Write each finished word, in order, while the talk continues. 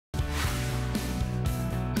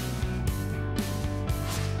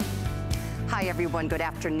Hi everyone, good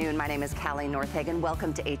afternoon. My name is Callie Northagen.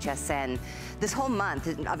 Welcome to HSN. This whole month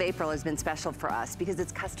of April has been special for us because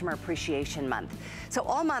it's Customer Appreciation Month. So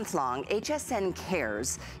all month long, HSN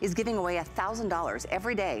Cares is giving away $1,000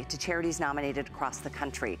 every day to charities nominated across the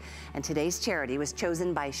country. And today's charity was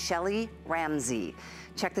chosen by Shelly Ramsey.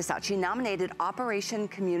 Check this out. She nominated Operation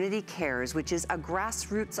Community Cares, which is a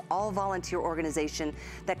grassroots all-volunteer organization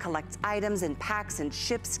that collects items and packs and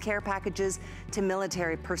ships care packages to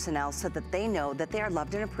military personnel so that they know that they are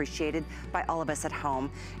loved and appreciated by all of us at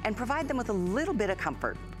home, and provide them with a little bit of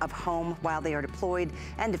comfort of home while they are deployed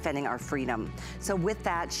and defending our freedom. So with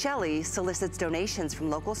that, Shelly solicits donations from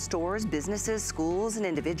local stores, businesses, schools, and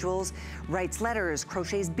individuals, writes letters,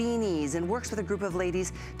 crochets beanies, and works with a group of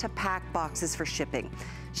ladies to pack boxes for shipping.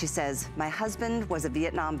 She says, my husband was a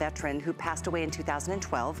Vietnam veteran who passed away in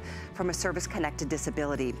 2012 from a service-connected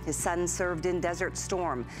disability. His son served in Desert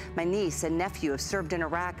Storm. My niece and nephew have served in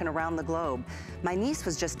Iraq and around the globe. My niece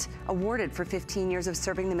was just awarded for 15 years of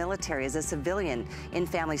serving the military as a civilian in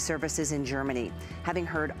family services in Germany. Having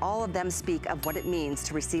heard all of them speak of what it means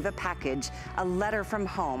to receive a package, a letter from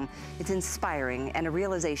home, it's inspiring and a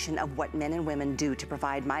realization of what men and women do to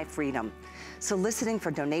provide my freedom. Soliciting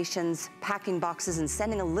for donations, packing boxes, and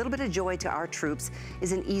sending a little bit of joy to our troops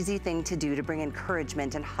is an easy thing to do to bring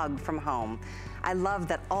encouragement and hug from home. I love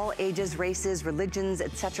that all ages, races, religions,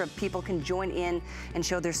 etc. people can join in and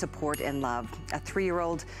show their support and love. A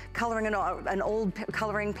 3-year-old coloring an old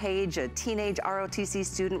coloring page, a teenage ROTC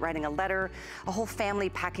student writing a letter, a whole family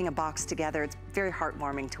packing a box together. It's very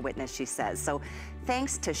heartwarming to witness, she says. So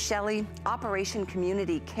thanks to Shelly, Operation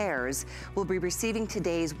Community Cares will be receiving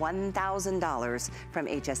today's $1,000 from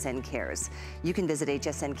HSN Cares. You can visit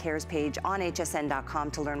HSN Cares page on hsn.com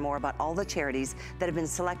to learn more about all the charities that have been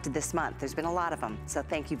selected this month. There's been a lot of them, so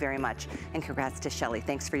thank you very much, and congrats to Shelly.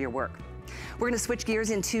 Thanks for your work. We're going to switch gears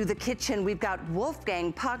into the kitchen. We've got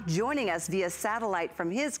Wolfgang Puck joining us via satellite from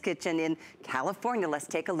his kitchen in California. Let's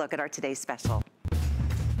take a look at our today's special.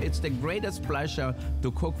 It's the greatest pleasure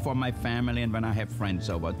to cook for my family and when I have friends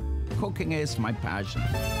over. Cooking is my passion.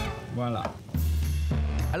 Voila.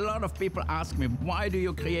 A lot of people ask me, why do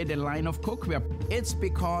you create a line of cookware? It's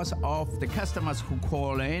because of the customers who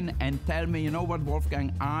call in and tell me, you know what,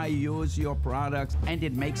 Wolfgang, I use your products and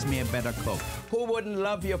it makes me a better cook. Who wouldn't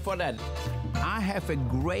love you for that? I have a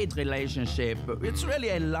great relationship. It's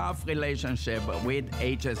really a love relationship with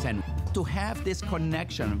HSN. To have this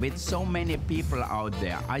connection with so many people out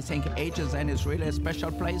there, I think HSN is really a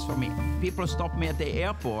special place for me. People stop me at the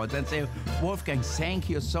airport and say, Wolfgang, thank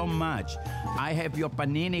you so much. I have your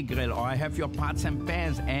panini grill, or I have your pots and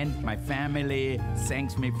pans, and my family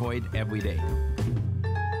thanks me for it every day.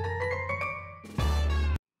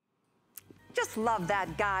 Just love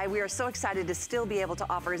that guy. We are so excited to still be able to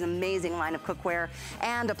offer his amazing line of cookware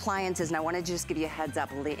and appliances. And I want to just give you a heads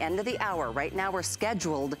up. At the end of the hour, right now we're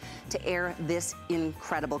scheduled to air this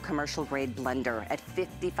incredible commercial grade blender at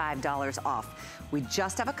 $55 off. We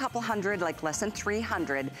just have a couple hundred, like less than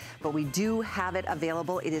 300, but we do have it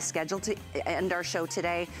available. It is scheduled to end our show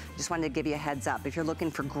today. Just wanted to give you a heads up. If you're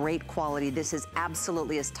looking for great quality, this is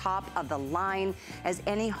absolutely as top of the line as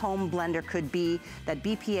any home blender could be. That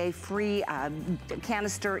BPA-free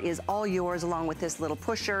canister is all yours, along with this little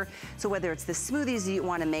pusher. So whether it's the smoothies you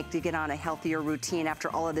want to make to get on a healthier routine after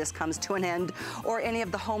all of this comes to an end, or any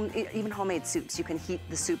of the even homemade soups, you can heat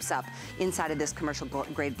the soups up inside of this commercial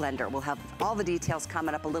grade blender. We'll have all the details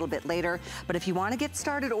coming up a little bit later, but if you want to get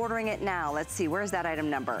started ordering it now, let's see, where's that item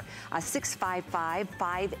number?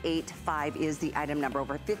 655585 is the item number.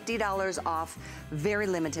 Over $50 off, very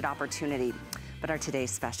limited opportunity. But our today's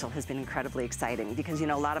special has been incredibly exciting because, you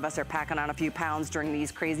know, a lot of us are packing on a few pounds during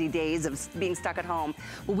these crazy days of being stuck at home.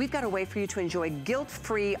 Well, we've got a way for you to enjoy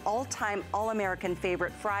guilt-free, all-time, all-American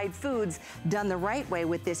favorite fried foods done the right way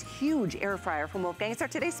with this huge air fryer from Wolfgang. It's our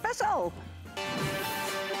today's special.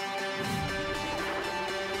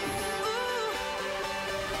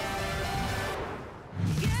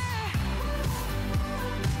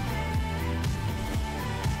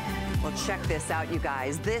 Well, check this out, you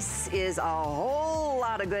guys. This is a whole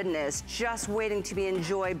lot of goodness just waiting to be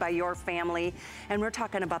enjoyed by your family. And we're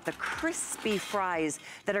talking about the crispy fries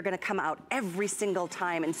that are gonna come out every single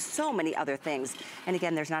time, and so many other things. And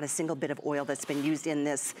again, there's not a single bit of oil that's been used in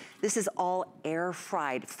this. This is all air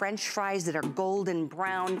fried. French fries that are golden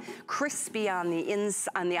brown, crispy on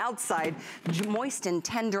the outside, moist and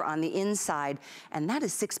tender on the inside. And that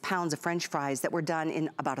is 6 pounds of French fries that were done in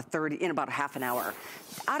about a half an hour.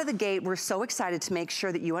 Out of the gate, we're so excited to make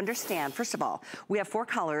sure that you understand. First of all, we have 4 4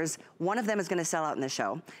 colors. One of them is gonna sell out in the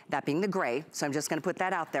show, that being the gray, so I'm just gonna put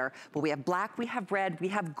that out there. But we have black, we have red, we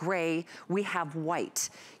have gray, we have white.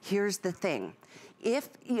 Here's the thing. If,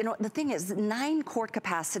 you know, the thing is, 9-quart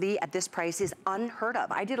capacity at this price is unheard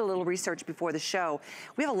of. I did a little research before the show.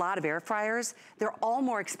 We have a lot of air fryers. They're all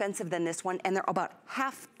more expensive than this one, and they're about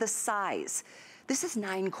half the size. This is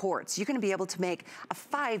 9 quarts. You're gonna be able to make a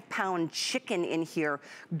 5-pound chicken in here,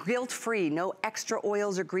 guilt-free, no extra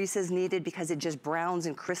oils or greases needed because it just browns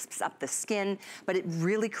and crisps up the skin, but it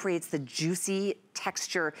really creates the juicy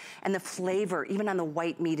texture and the flavor, even on the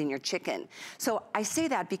white meat in your chicken. So I say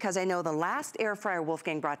that because I know the last air fryer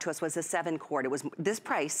Wolfgang brought to us was a 7-quart. It was this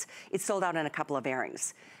price, it sold out in a couple of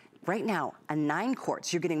airings. Right now, a 9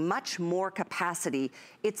 quarts, you're getting much more capacity.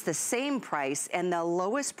 It's the same price and the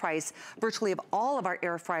lowest price virtually of all of our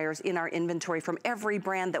air fryers in our inventory from every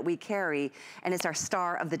brand that we carry. And it's our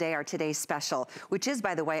star of the day, our today's special, which is,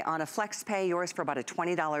 by the way, on a flex pay, yours for about a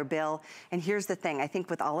 $20 bill. And here's the thing, I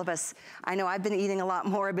think with all of us, I know I've been eating a lot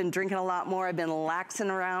more, I've been drinking a lot more, I've been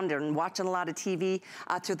laxing around and watching a lot of TV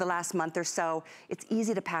through the last month or so. It's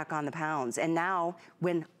easy to pack on the pounds. And now,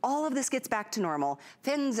 when all of this gets back to normal,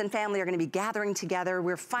 friends and family are gonna be gathering together.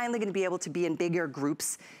 We're finally gonna be able to be in bigger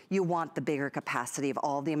groups. You want the bigger capacity of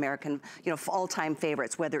all the American, you know, all-time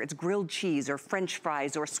favorites, whether it's grilled cheese or French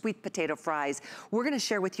fries or sweet potato fries. We're gonna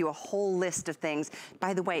share with you a whole list of things.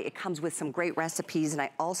 By the way, it comes with some great recipes, and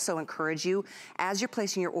I also encourage you, as you're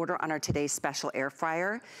placing your order on our today's special air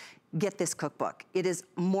fryer, get this cookbook. It is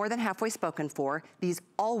more than halfway spoken for. These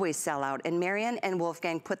always sell out. And Marianne and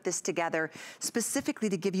Wolfgang put this together specifically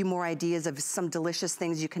to give you more ideas of some delicious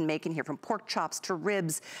things you can make in here, from pork chops to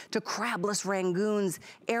ribs to crabless rangoons,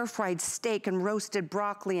 air fried steak and roasted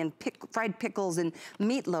broccoli and fried pickles and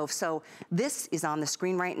meatloaf. So this is on the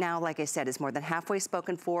screen right now. Like I said, it's more than halfway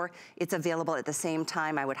spoken for. It's available at the same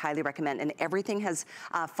time. I would highly recommend. And everything has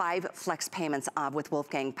 5 flex payments with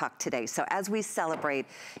Wolfgang Puck today. So as we celebrate,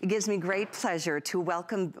 it gives me great pleasure to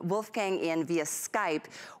welcome Wolfgang in via Skype,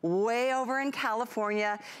 way over in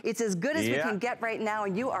California. It's as good as we can get right now,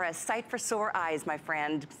 and you are a sight for sore eyes, my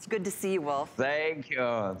friend. It's good to see you, Wolf. Thank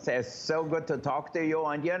you. It's so good to talk to you.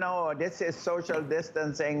 And you know, this is social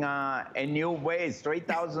distancing in new ways,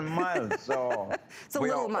 3,000 miles. So it's a we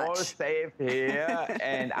little are much. all safe here,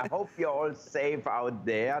 and I hope you're all safe out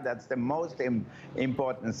there. That's the most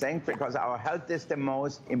important thing, because our health is the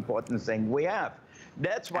most important thing we have.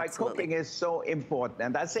 That's why cooking is so important.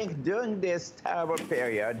 And I think during this terrible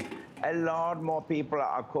period, a lot more people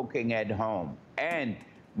are cooking at home. And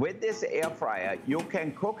with this air fryer, you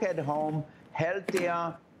can cook at home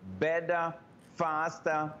healthier, better,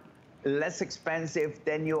 faster, less expensive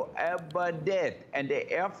than you ever did. And the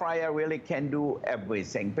air fryer really can do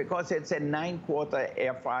everything, because it's a 9-quart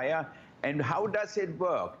air fryer. And how does it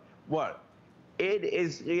work? Well, it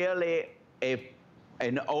is really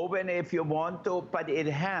an oven if you want to, but it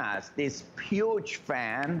has this huge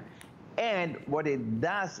fan, and what it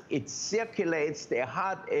does, it circulates the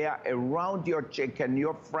hot air around your chicken,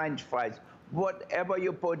 your French fries, whatever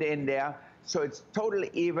you put in there, so it's totally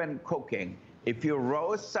even cooking. If you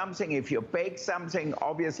roast something, if you bake something,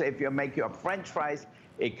 obviously if you make your French fries,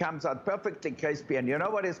 it comes out perfectly crispy. And you know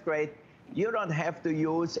what is great? You don't have to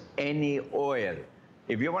use any oil.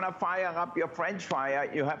 If you want to fire up your French fryer,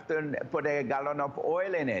 you have to put a gallon of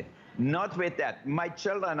oil in it. Not with that. My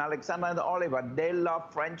children, Alexander and Oliver, they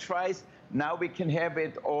love French fries. Now we can have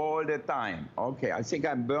it all the time. Okay, I think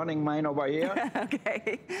I'm burning mine over here.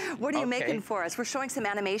 Okay. What are you making for us? We're showing some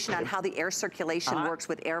animation on how the air circulation works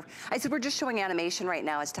with air. I said we're just showing animation right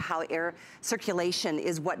now as to how air circulation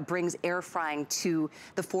is what brings air frying to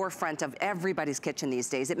the forefront of everybody's kitchen these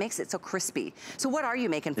days. It makes it so crispy. So what are you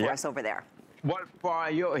making for us over there? Well, for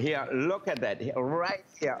you here, look at that. Right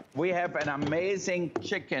here, we have an amazing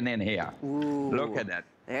chicken in here. Ooh, look at that.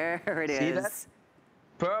 There it is. See that?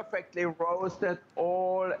 Perfectly roasted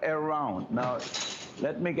all around. Now,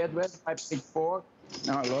 let me get rid of my big fork.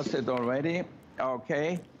 No, I lost it already.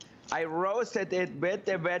 Okay. I roasted it with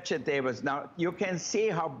the vegetables. Now, you can see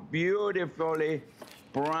how beautifully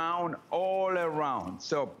brown all around.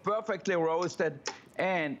 So perfectly roasted.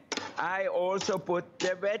 And I also put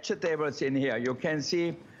the vegetables in here. You can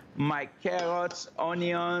see my carrots,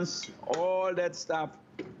 onions, all that stuff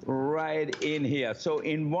right in here. So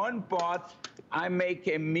in one pot, I make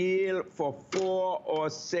a meal for 4 or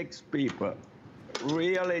 6 people.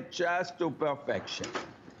 Really just to perfection.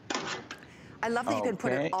 I love that you can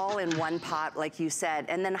put it all in one pot, like you said.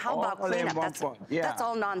 And then how about cleanup? That's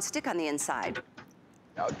all non-stick on the inside.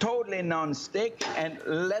 Totally non-stick. And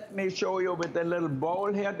let me show you with a little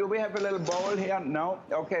bowl here. Do we have a little bowl here? No?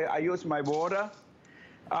 Okay, I use my water.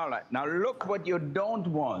 All right, now look what you don't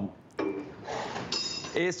want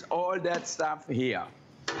is all that stuff here.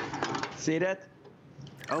 See that?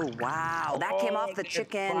 Oh, wow. That came off the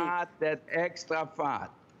chicken. Fat, that extra fat.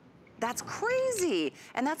 That's crazy.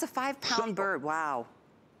 And that's a 5-pound bird. Wow.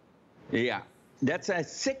 Yeah. That's a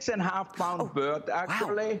 6.5-pound bird,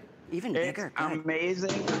 actually. Wow. Even bigger. It's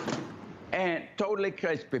amazing and totally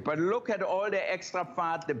crispy. But look at all the extra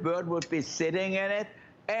fat. The bird would be sitting in it,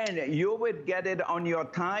 and you would get it on your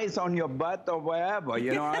thighs, on your butt, or wherever.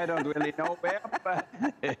 You know, I don't really know where, but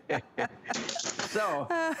so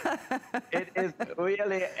it is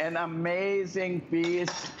really an amazing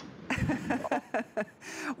piece.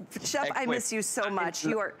 Chef, I miss you so much.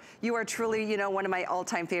 You are truly, you know, one of my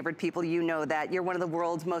all-time favorite people. You know that. You're one of the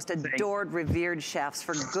world's most adored, revered chefs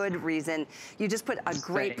for good reason. You just put a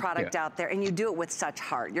great product out there, and you do it with such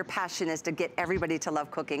heart. Your passion is to get everybody to love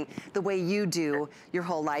cooking the way you do your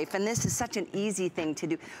whole life, and this is such an easy thing to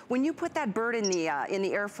do. When you put that bird in the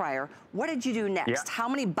air fryer, what did you do next? How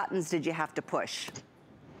many buttons did you have to push?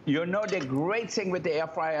 You know, the great thing with the air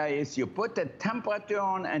fryer is you put the temperature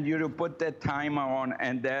on and you put the timer on,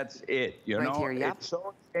 and that's it. You know, it's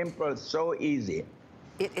so simple, so easy.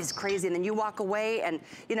 It is crazy. And then you walk away, and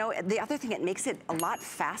you know, the other thing, it makes it a lot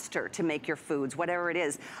faster to make your foods, whatever it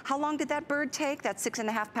is. How long did that bird take, that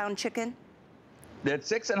 6.5-pound chicken? That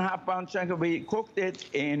 6.5-pound chicken, we cooked it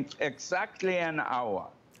in exactly an hour.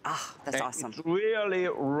 Ah, that's awesome. It's really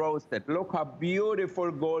roasted. Look how beautiful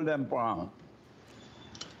golden brown.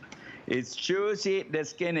 It's juicy, the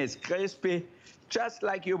skin is crispy, just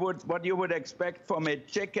like what you would expect from a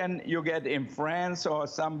chicken you get in France or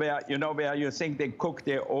somewhere, you know, where you think they cook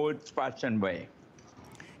the old-fashioned way.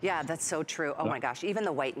 Yeah, that's so true. Oh my gosh, even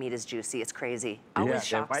the white meat is juicy. It's crazy. Always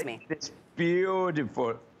shocks me. It's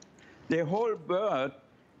beautiful. The whole bird,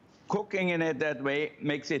 cooking in it that way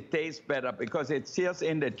makes it taste better because it sears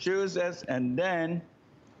in the juices, and then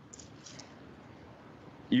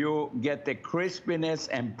you get the crispiness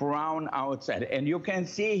and brown outside. And you can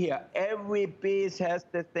see here, every piece has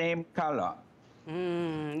the same color.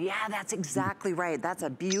 Yeah, that's exactly right. That's a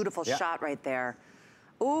beautiful shot right there.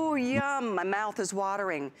 Oh, yum, my mouth is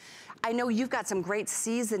watering. I know you've got some great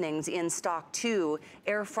seasonings in stock too,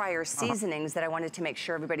 air fryer seasonings that I wanted to make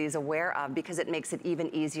sure everybody's aware of, because it makes it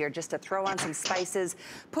even easier just to throw on some spices,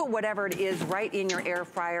 put whatever it is right in your air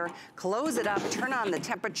fryer, close it up, turn on the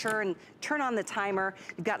temperature and turn on the timer.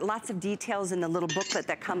 You've got lots of details in the little booklet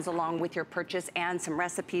that comes along with your purchase, and some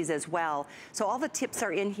recipes as well. So all the tips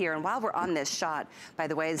are in here. And while we're on this shot, by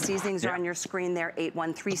the way, the seasonings are on your screen there,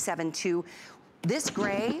 81372. This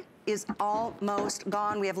gray is almost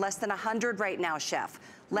gone. We have less than 100 right now, Chef.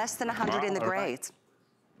 Less than 100 in the gray.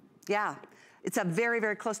 Yeah, it's a very,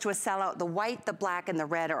 very close to a sellout. The white, the black, and the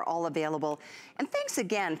red are all available. And thanks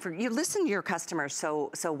again for, you listen to your customers so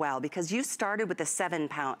well, because you started with a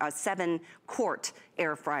 7-quart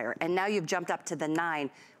air fryer, and now you've jumped up to the 9.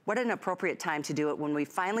 What an appropriate time to do it when we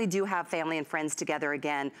finally do have family and friends together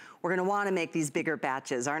again. We're gonna wanna make these bigger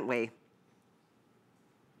batches, aren't we?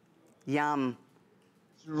 Yum.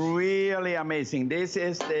 It's really amazing. This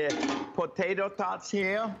is the potato tots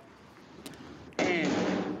here. And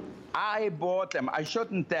I bought them. I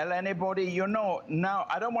shouldn't tell anybody. You know, now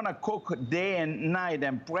I don't want to cook day and night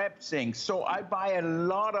and prep things. So I buy a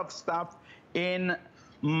lot of stuff in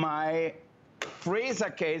my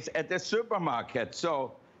freezer case at the supermarket.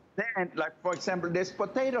 So then, like, for example, these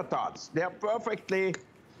potato tots, they're perfectly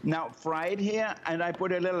now fried here. And I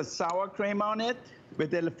put a little sour cream on it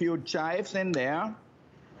with a few chives in there.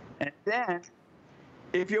 And then,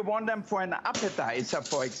 if you want them for an appetizer,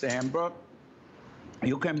 for example,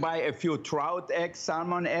 you can buy a few trout eggs,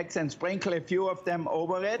 salmon eggs, and sprinkle a few of them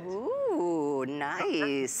over it. Ooh,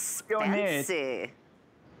 nice. Fancy.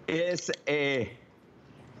 Is a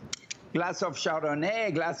glass of Chardonnay,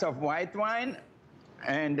 a glass of white wine.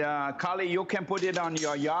 And Carly, you can put it on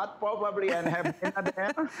your yacht probably and have dinner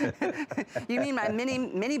there. You mean my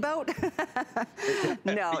mini boat?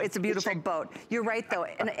 No, it's a beautiful boat. You're right though,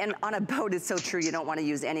 and on a boat, it's so true. You don't want to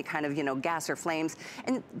use any kind of, you know, gas or flames.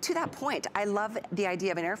 And to that point, I love the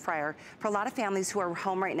idea of an air fryer for a lot of families who are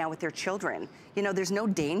home right now with their children. You know, there's no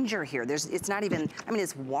danger here. It's not even, I mean,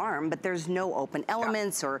 it's warm, but there's no open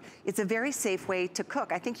elements, or it's a very safe way to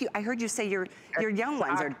cook. I think I heard you say your young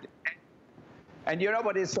ones are. And you know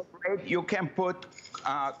what is so great? You can put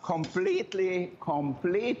completely,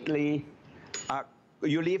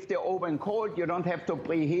 you leave the oven cold, you don't have to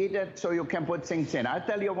preheat it, so you can put things in. I'll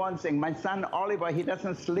tell you one thing, my son Oliver, he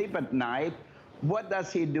doesn't sleep at night what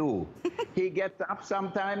does he do? He gets up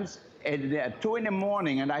sometimes at 2 in the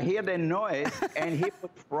morning, and I hear the noise, and he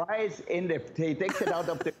puts fries in the, he takes it out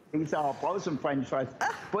of the freezer, or frozen French fries,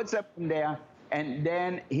 puts them in there, and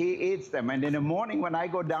then he eats them. And in the morning when I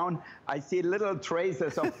go down, I see little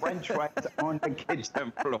traces of French fries on the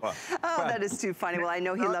kitchen floor. Oh, but that is too funny. Well, I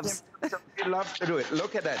know he loves... He loves to do it.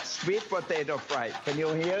 Look at that, sweet potato fries. Can you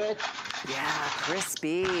hear it? Yeah,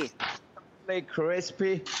 crispy.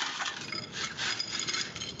 Crispy.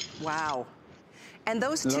 Wow. And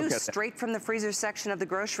those two straight from the freezer section of the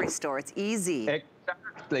grocery store. It's easy.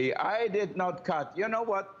 Exactly. I did not cut. You know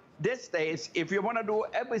what? These days, if you want to do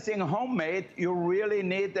everything homemade, you really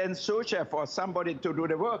need a sous chef or somebody to do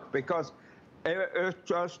the work, because it's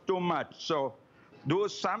just too much. So do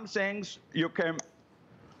some things you can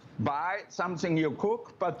buy, something you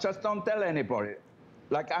cook, but just don't tell anybody.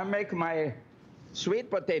 Like I make my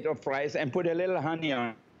sweet potato fries and put a little honey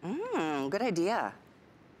on. Good idea.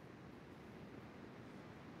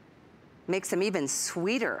 Makes them even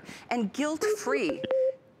sweeter and guilt-free.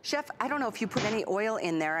 Chef, I don't know if you put any oil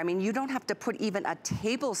in there. I mean, you don't have to put even a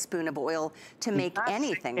tablespoon of oil to make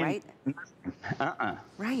anything, right?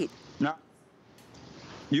 Right. No.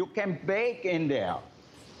 You can bake in there.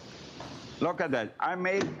 Look at that. I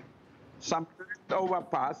made some leftover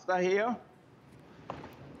pasta here.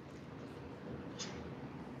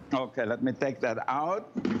 Okay, let me take that out.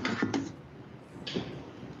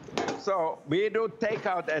 So we do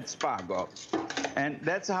takeout at Spargo, and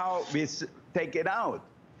that's how we take it out.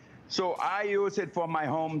 So I use it for my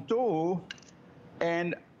home too,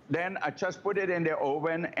 and then I just put it in the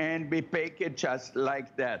oven and we bake it just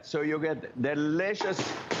like that. So you get delicious,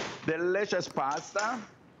 delicious pasta.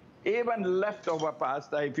 Even leftover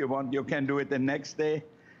pasta, if you want, you can do it the next day.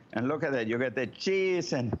 And look at that, you get the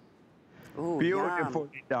cheese and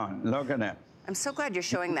beautifully done. Look at that. I'm so glad you're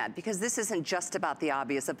showing that, because this isn't just about the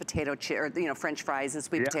obvious of potato or French fries and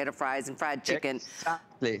sweet potato fries and fried chicken.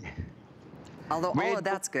 Exactly. Although all of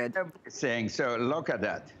that's good. Everything. So look at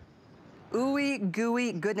that. Ooey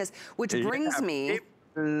gooey goodness, which brings me.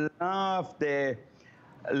 People love the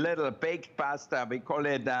little baked pasta. We call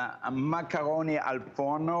it a macaroni al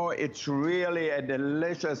forno. It's really a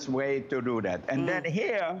delicious way to do that. And then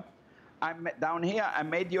here, down here, I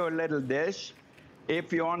made you a little dish.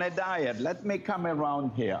 If you're on a diet, let me come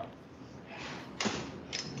around here.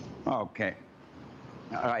 Okay.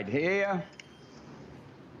 Right here.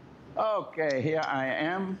 Okay, here I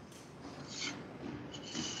am.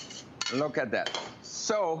 Look at that.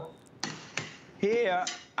 So here,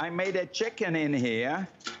 I made a chicken in here,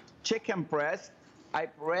 chicken breast. I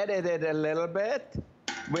breaded it a little bit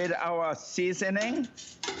with our seasoning,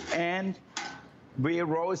 and we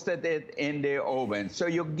roasted it in the oven. So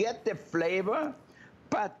you get the flavor,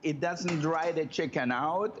 but it doesn't dry the chicken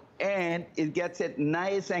out, and it gets it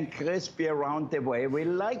nice and crispy around the way we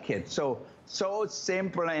like it. So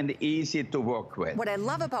simple and easy to work with. What I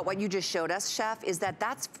love about what you just showed us, Chef, is that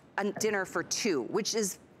that's a dinner for two, which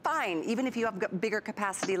is fine, even if you have bigger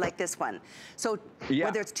capacity like this one. So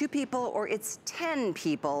whether it's 2 people or it's 10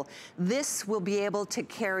 people, this will be able to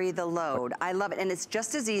carry the load. I love it, and it's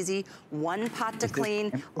just as easy. 1 pot to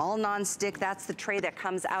clean, all non-stick. That's the tray that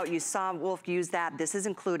comes out. You saw Wolf use that. This is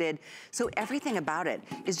included. So everything about it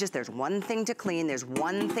is just, there's 1 thing to clean, there's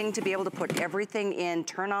 1 thing to be able to put everything in,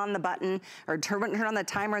 turn on the button, or turn on the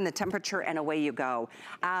timer and the temperature, and away you go.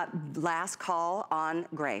 Last call on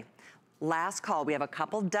gray. Last call. We have a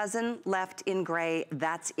couple dozen left in gray.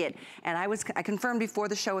 That's it. And I confirmed before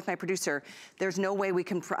the show with my producer, there's no way we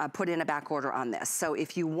can put in a back order on this. So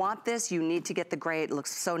if you want this, you need to get the gray. It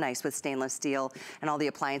looks so nice with stainless steel and all the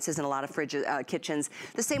appliances in a lot of kitchens.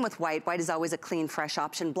 The same with white. White is always a clean, fresh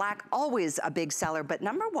option. Black, always a big seller, but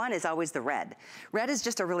 #1 is always the red. Red is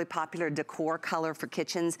just a really popular decor color for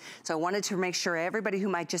kitchens. So I wanted to make sure everybody who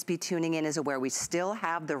might just be tuning in is aware we still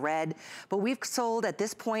have the red, but we've sold at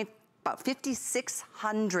this point about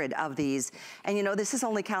 5,600 of these. And you know, this is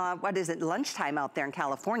only, what is it, lunchtime out there in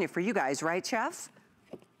California for you guys, right, Chef?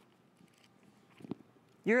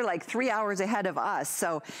 You're like 3 hours ahead of us.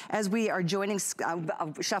 So as we are joining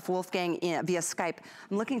Chef Wolfgang via Skype,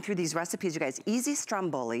 I'm looking through these recipes, you guys. Easy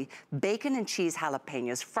stromboli, bacon and cheese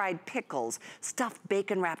jalapenos, fried pickles, stuffed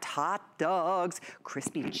bacon wrapped hot dogs,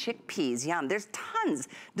 crispy chickpeas, yum. There's tons.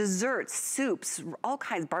 Desserts, soups, all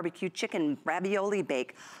kinds, barbecue chicken, ravioli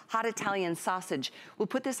bake, hot Italian sausage. We'll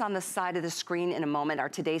put this on the side of the screen in a moment. Our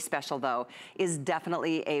today's special, though, is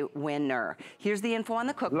definitely a winner. Here's the info on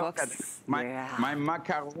the cookbooks. Look at my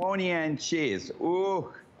macaroni and cheese.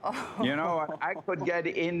 Ooh. You know, I could get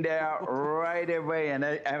in there right away. And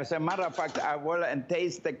as a matter of fact, I will and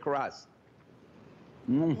taste the crust.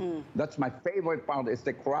 That's my favorite part, is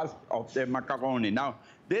the crust of the macaroni. Now,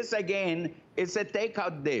 this again is a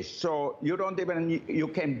takeout dish, so you don't even, you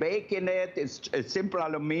can bake in it. It's a simple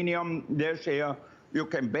aluminum dish here. You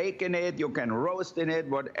can bake in it, you can roast in it,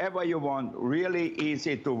 whatever you want. Really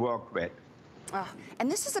easy to work with. Oh, and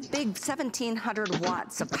this is a big 1,700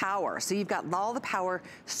 watts of power. So you've got all the power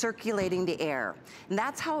circulating the air. And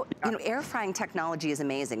that's how, you know, air frying technology is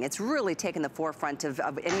amazing. It's really taken the forefront of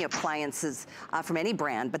any appliances from any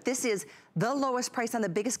brand. But this is the lowest price on the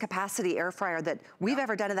biggest capacity air fryer that we've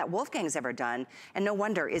ever done and that Wolfgang's ever done. And no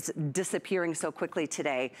wonder it's disappearing so quickly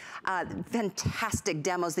today. Fantastic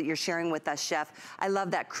demos that you're sharing with us, Chef. I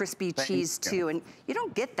love that crispy cheese too. And you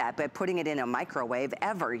don't get that by putting it in a microwave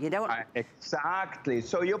ever. You don't. Exactly.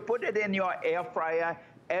 So you put it in your air fryer,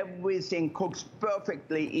 everything cooks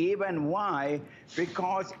perfectly. Even why?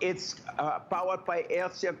 Because it's powered by air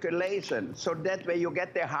circulation. So that way you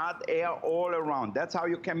get the hot air all around. That's how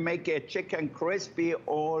you can make a chicken crispy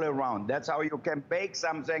all around. That's how you can bake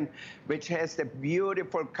something which has the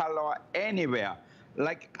beautiful color anywhere.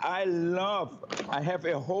 Like I have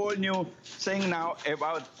a whole new thing now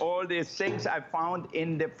about all these things I found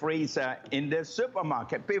in the freezer in the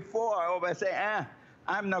supermarket. Before I always say,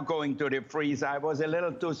 I'm not going to the freezer. I was a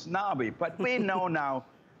little too snobby. But we know now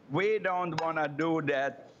we don't want to do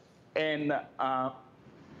that and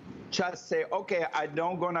just say, okay, I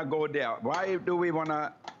don't going to go there. Why do we want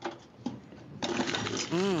to?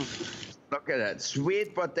 Look at that,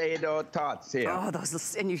 sweet potato tots here. Oh,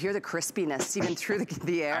 those, and you hear the crispiness even through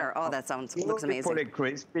the air. Oh, that looks amazing. Beautifully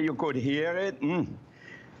crispy, you could hear it.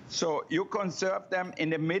 So you can serve them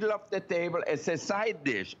in the middle of the table as a side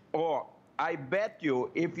dish, or I bet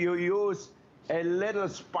you, if you use a little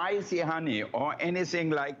spicy honey or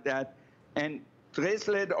anything like that and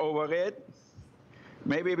drizzle it over it,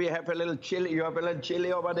 maybe we have a little chili. You have a little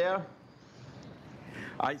chili over there?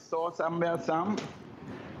 I saw somewhere some.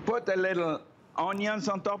 Put a little onions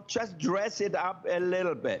on top. Just dress it up a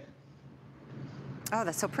little bit. Oh,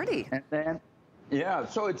 that's so pretty. And then, yeah,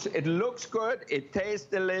 so it looks good. It tastes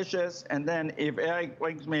delicious. And then if Eric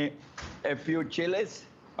brings me a few chilies,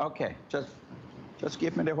 okay, just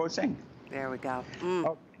give me the whole thing. There we go.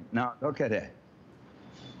 Okay, now look at it.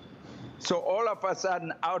 So all of a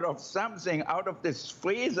sudden, out of this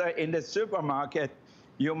freezer in the supermarket,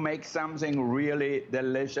 you make something really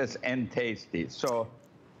delicious and tasty. So,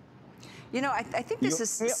 you know, I think this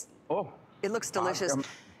is, it looks delicious.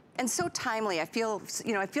 And so timely. I feel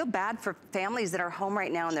bad for families that are home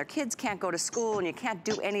right now and their kids can't go to school and you can't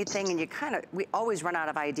do anything and we always run out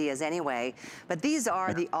of ideas anyway. But these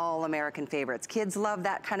are the all-American favorites. Kids love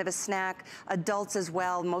that kind of a snack, adults as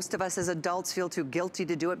well. Most of us as adults feel too guilty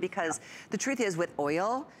to do it because the truth is with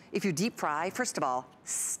oil, if you deep fry, first of all,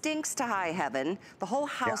 stinks to high heaven. The whole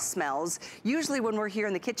house smells. Usually when we're here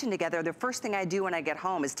in the kitchen together, the first thing I do when I get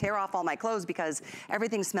home is tear off all my clothes because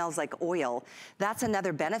everything smells like oil. That's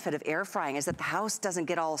another benefit of air frying is that the house doesn't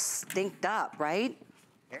get all stinked up, right?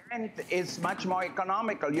 And it's much more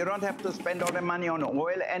economical. You don't have to spend all the money on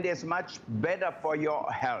oil, and it's much better for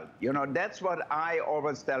your health. You know, that's what I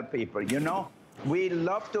always tell people, you know. We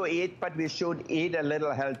love to eat, but we should eat a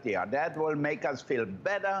little healthier. That will make us feel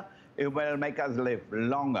better. It will make us live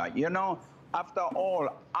longer. You know, after all,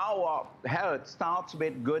 our health starts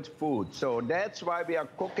with good food. So that's why we are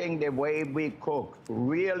cooking the way we cook.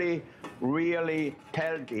 Really, really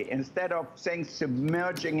healthy. Instead of things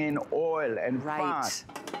submerging in oil and fat,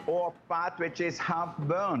 or fat which is half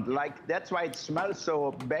burned. Like, that's why it smells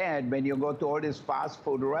so bad when you go to all these fast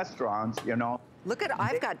food restaurants, you know. Look at,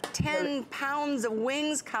 I've got 10 pounds of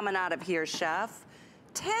wings coming out of here, Chef.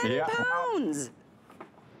 10 pounds.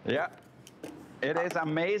 Yeah. It is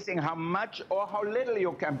amazing how much or how little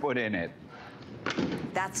you can put in it.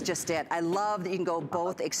 That's just it. I love that you can go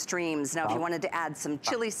both extremes. Now, if you wanted to add some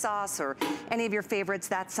chili sauce or any of your favorites,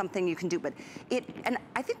 that's something you can do. But and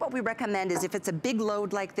I think what we recommend is if it's a big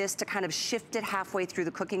load like this, to kind of shift it halfway through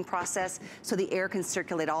the cooking process so the air can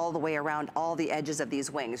circulate all the way around all the edges of these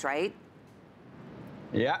wings, right?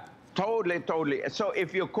 Yeah, totally, totally. So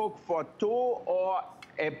if you cook for 2 or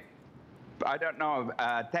I don't know,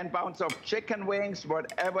 10 pounds of chicken wings,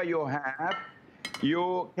 whatever you have,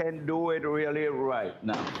 you can do it really right.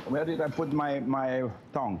 Now, where did I put my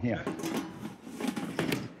tongue? Here.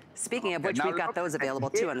 Speaking of which, we've got those available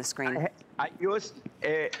too on the screen. I used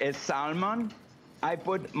a salmon. I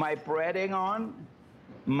put my breading on,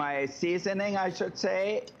 my seasoning, I should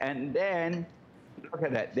say, and then look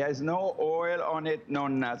at that. There's no oil on it, no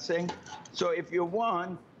nothing. So if you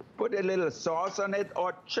want, put a little sauce on it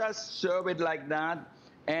or just serve it like that,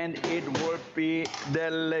 and it will be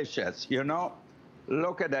delicious, you know?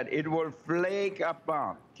 Look at that. It will flake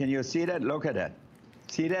apart. Can you see that? Look at that.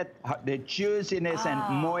 See that? The juiciness and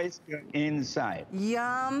moisture inside.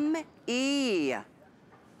 Yum-y.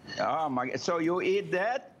 Oh my! So you eat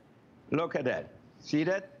that? Look at that. See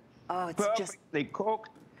that? Oh, it's perfectly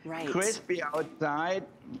cooked, right. Crispy outside.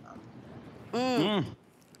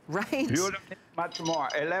 Right. You don't need much more.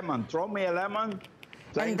 A lemon. Throw me a lemon.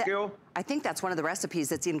 Thank you. I think that's one of the recipes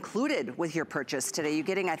that's included with your purchase today. You're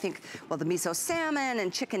getting, I think, well, the miso salmon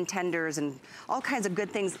and chicken tenders and all kinds of good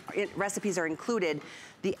things. Recipes are included.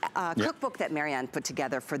 The cookbook that Marianne put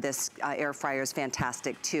together for this air fryer is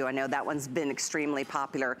fantastic too. I know that one's been extremely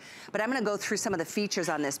popular. But I'm gonna go through some of the features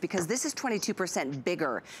on this because this is 22%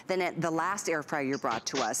 bigger than the last air fryer you brought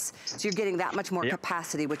to us. So you're getting that much more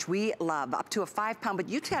capacity, which we love, up to a 5-pound, but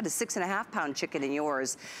you had a 6.5-pound chicken in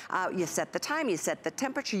yours. You set the time, you set the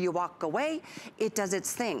temperature, you walk away, it does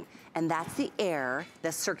its thing. And that's the air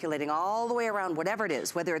that's circulating all the way around whatever it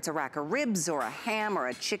is, whether it's a rack of ribs or a ham or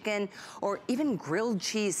a chicken or even grilled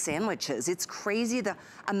cheese sandwiches. It's crazy the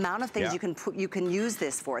amount of things you can use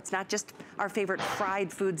this for. It's not just our favorite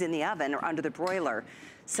fried foods in the oven or under the broiler.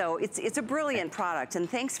 So it's a brilliant product, and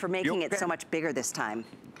thanks for making it so much bigger this time.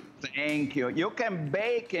 Thank you. You can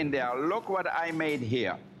bake in there. Look what I made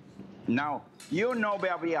here. Now, you know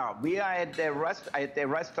where we are. We are at the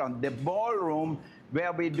restaurant, the ballroom,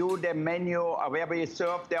 where we do the menu, where we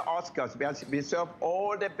serve the Oscars. We serve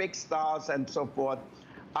all the big stars and so forth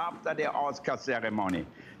after the Oscar ceremony.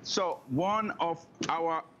 So one of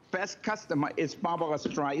our best customers is Barbara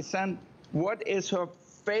Streisand. What is her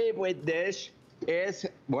favorite dish is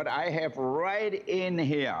what I have right in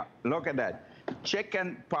here. Look at that,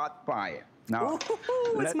 chicken pot pie. Now,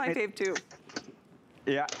 it's my fave too.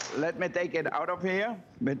 Yeah, let me take it out of here.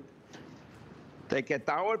 Take a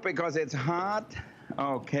towel because it's hot.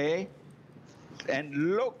 Okay.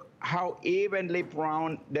 And look how evenly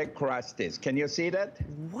brown the crust is. Can you see that?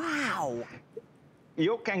 Wow.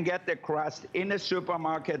 You can get the crust in the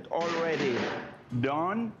supermarket already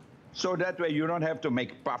done, so that way you don't have to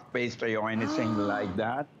make puff pastry or anything like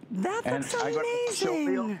that. That looks amazing. Show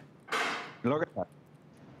you. Look at that.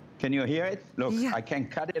 Can you hear it? Look, I can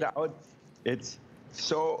cut it out. It's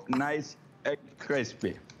so nice and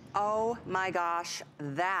crispy. Oh my gosh,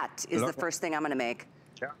 that is the first thing I'm gonna make.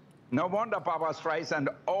 Yeah. No wonder Barbara Streisand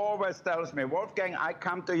always tells me, Wolfgang, I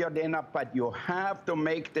come to your dinner, but you have to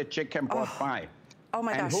make the chicken pot pie. Oh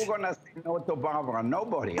my gosh. And who's gonna say no to Barbara?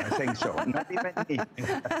 Nobody, I think so. Not even me.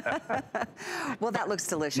 Well, that looks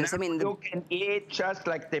delicious. Now, I mean, you can eat just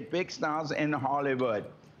like the big stars in Hollywood.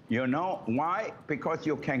 You know why? Because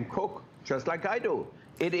you can cook just like I do.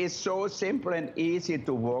 It is so simple and easy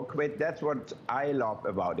to work with. That's what I love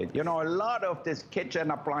about it. You know, a lot of these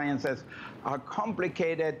kitchen appliances are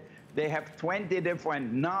complicated. They have 20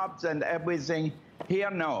 different knobs and everything.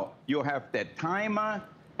 Here, no. You have the timer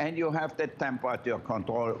and you have the temperature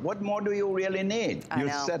control. What more do you really need? You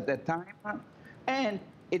set the timer, and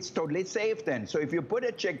it's totally safe then. So if you put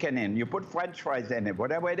a chicken in, you put French fries in it,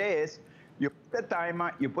 whatever it is, you put the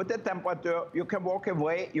timer, you put the temperature, you can walk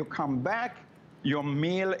away, you come back, your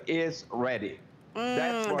meal is ready.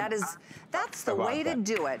 That's the way to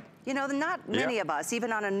do it. You know, not many of us, even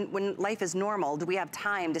when life is normal, do we have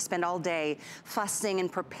time to spend all day fussing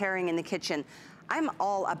and preparing in the kitchen. I'm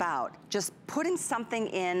all about just putting something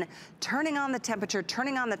in, turning on the temperature,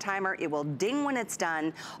 turning on the timer. It will ding when it's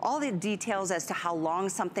done. All the details as to how long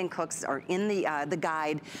something cooks are in the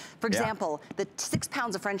guide. For example, the 6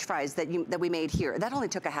 pounds of French fries that we made here, that only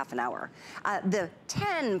took a half an hour. The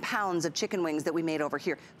 10 pounds of chicken wings that we made over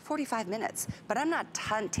here, 45 minutes. But I'm not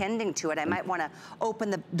tending to it. I might want to open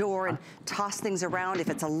the door and toss things around if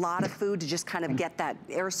it's a lot of food to just kind of get that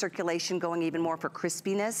air circulation going even more for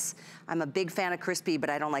crispiness. I'm a big fan of crispy, but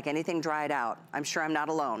I don't like anything dried out. I'm sure I'm not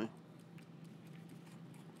alone.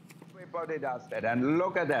 Everybody does that, and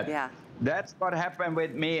look at that. Yeah. That's what happened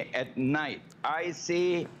with me at night. I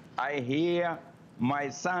hear my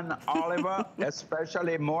son Oliver,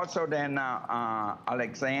 especially more so than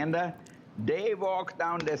Alexander. They walk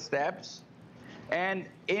down the steps, and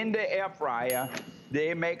in the air fryer,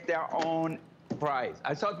 they make their own fries.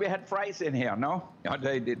 I thought we had fries in here, no?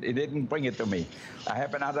 They didn't bring it to me. I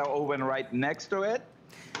have another oven right next to it.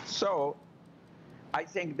 So I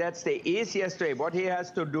think that's the easiest way. What he has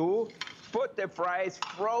to do, put the fries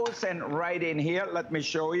frozen right in here. Let me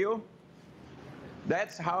show you.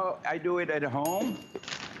 That's how I do it at home.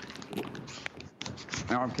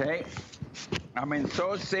 Okay. I mean,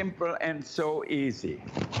 so simple and so easy.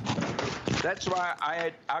 That's why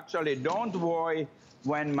I actually don't worry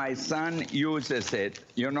when my son uses it.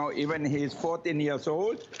 You know, even he's 14 years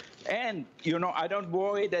old, And, you know, I don't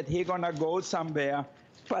worry that he's going to go somewhere,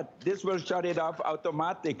 but this will shut it off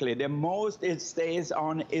automatically. The most it stays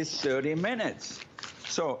on is 30 minutes.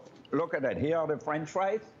 So look at that. Here are the French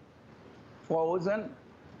fries, frozen.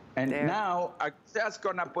 And there. Now I'm just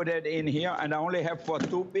going to put it in here, and I only have for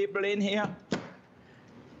 2 people in here.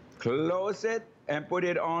 Close it and put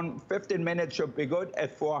it on. 15 minutes should be good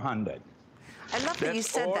at 400. I love that you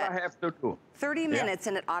said that. That's all I have to do. 30 minutes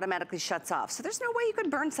and it automatically shuts off. So there's no way you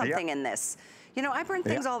could burn something in this. You know, I burn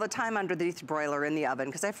things all the time under the broiler in the oven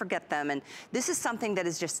because I forget them. And this is something that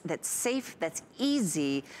is just, that's safe, that's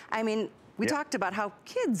easy. I mean, we talked about how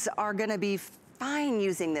kids are gonna be fine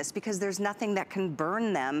using this because there's nothing that can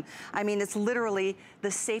burn them. I mean, it's literally the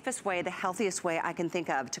safest way, the healthiest way I can think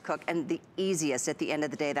of to cook, and the easiest at the end of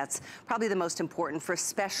the day. That's probably the most important for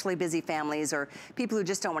especially busy families or people who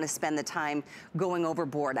just don't want to spend the time going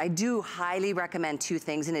overboard. I do highly recommend 2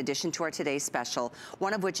 things in addition to our today's special,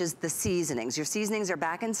 one of which is the seasonings. Your seasonings are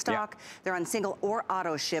back in stock. They're on single or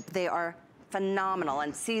auto ship. They are phenomenal,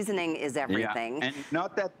 and seasoning is everything. And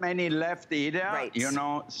not that many left either, you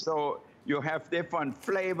know, so you have different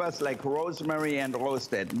flavors like rosemary and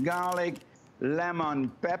roasted garlic,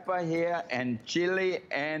 lemon pepper here, and chili,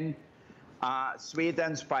 and sweet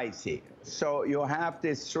and spicy. So you have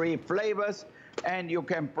these 3 flavors, and you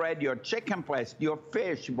can bread your chicken breast, your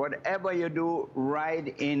fish, whatever you do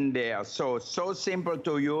right in there. So simple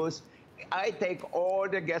to use. I take all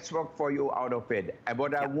the guesswork for you out of it. And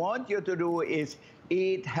what I want you to do is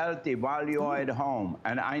eat healthy while you're at home.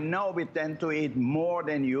 And I know we tend to eat more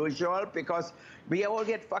than usual because we all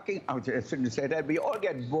get fucking, I shouldn't say that, we all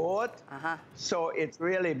get bored. So it's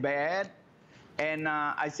really bad. And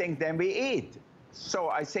I think then we eat. So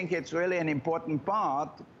I think it's really an important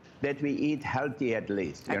part that we eat healthy at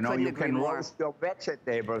least. You know, you can roast your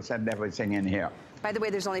vegetables and everything in here. By the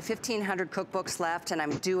way, there's only 1,500 cookbooks left, and I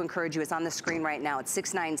do encourage you, it's on the screen right now. It's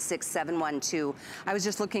 696712. I was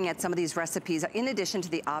just looking at some of these recipes. In addition to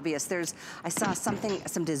the obvious, I saw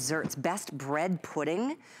some desserts. Best bread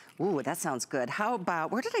pudding. Ooh, that sounds good. How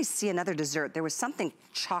about, where did I see another dessert? There was something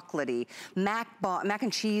chocolatey. Mac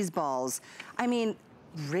and cheese balls. I mean,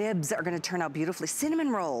 ribs are gonna turn out beautifully.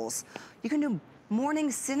 Cinnamon rolls. You can do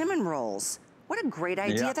morning cinnamon rolls. What a great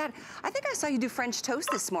idea that. I think I saw you do French toast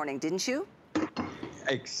this morning, didn't you?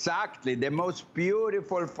 Exactly, the most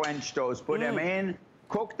beautiful French toast. Put them in,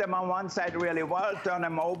 cook them on one side really well, turn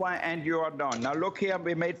them over, and you are done. Now look here,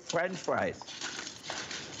 we made French fries.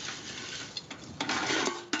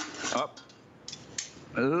 Up.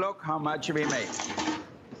 Look how much we made.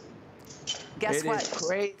 Guess what? It is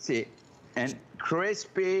crazy and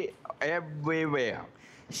crispy everywhere.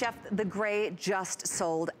 Chef, the gray just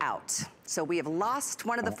sold out. So we have lost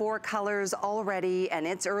one of the 4 colors already, and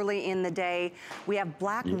it's early in the day. We have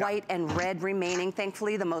black, white, and red remaining.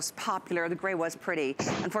 Thankfully, the most popular, the gray was pretty.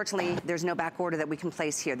 Unfortunately, there's no back order that we can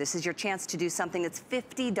place here. This is your chance to do something that's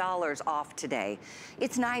 $50 off today.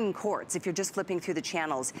 It's 9 quarts if you're just flipping through the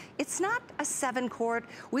channels. It's not a 7 quart.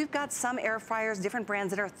 We've got some air fryers, different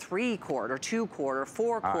brands that are 3 quart or 2 quart or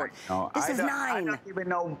 4 quart. This is 9. I don't even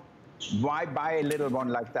know why buy a little one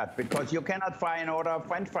like that? Because you cannot fry an order of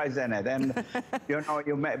French fries in it. And, you know,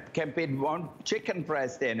 you can put 1 chicken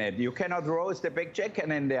breast in it. You cannot roast a big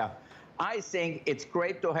chicken in there. I think it's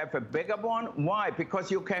great to have a bigger one. Why? Because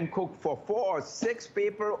you can cook for 4 or 6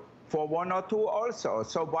 people, for 1 or 2 also.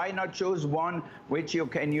 So why not choose one which you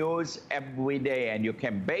can use every day? And you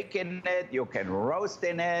can bake in it, you can roast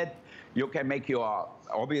in it, you can make your,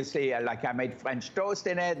 obviously, like I made French toast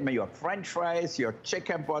in it, your French fries, your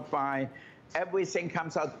chicken pot pie. Everything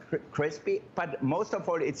comes out crispy, but most of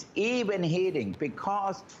all, it's even heating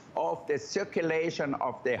because of the circulation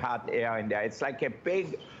of the hot air in there. It's like a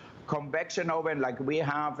big convection oven like we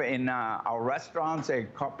have in our restaurants, a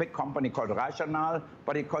big company called Rational,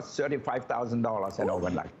 but it costs $35,000 an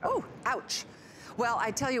oven like that. Oh, ouch. Well,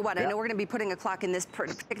 I tell you what, I know we're going to be putting a clock in this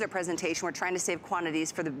particular presentation. We're trying to save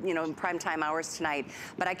quantities for the, prime time hours tonight,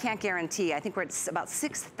 but I can't guarantee. I think we're at about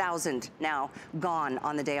 6,000 now gone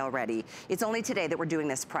on the day already. It's only today that we're doing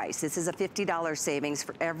this price. This is a $50 savings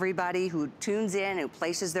for everybody who tunes in, who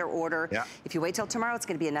places their order. If you wait till tomorrow, it's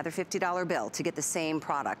going to be another $50 bill to get the same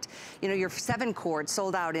product. You know, your 7 quart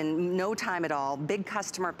sold out in no time at all. Big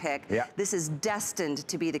customer pick. This is destined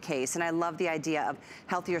to be the case, and I love the idea of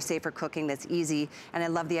healthier, safer cooking that's easy. And I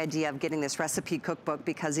love the idea of getting this recipe cookbook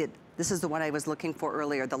because this is the one I was looking for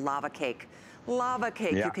earlier, the lava cake. Lava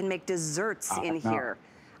cake, you can make desserts in here.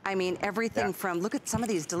 I mean, everything from, look at some of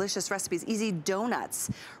these delicious recipes, easy donuts,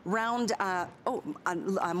 round,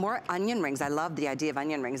 more onion rings. I love the idea of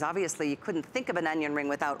onion rings. Obviously, you couldn't think of an onion ring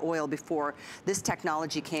without oil before this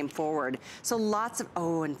technology came forward. So lots of,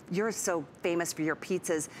 oh, and you're so famous for your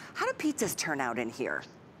pizzas. How do pizzas turn out in here?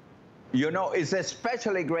 You know, it's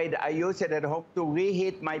especially great. I use it at home to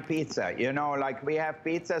reheat my pizza. You know, like we have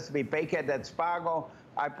pizzas, we bake it at Spargo,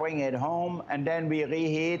 I bring it home, and then we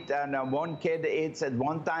reheat, and one kid eats at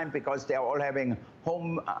one time because they're all having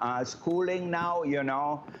home schooling now, you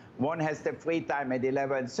know. One has the free time at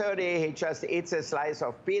 11:30. He just eats a slice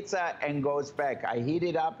of pizza and goes back. I heat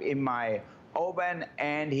it up in my oven,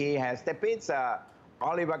 and he has the pizza.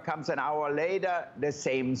 Oliver comes an hour later, the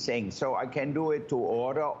same thing. So I can do it to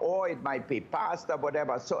order, or it might be pasta,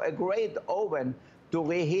 whatever. So a great oven to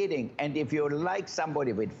reheating. And if you like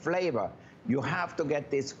somebody with flavor, you have to get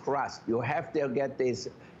this crust. You have to get this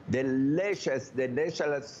delicious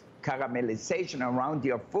caramelization around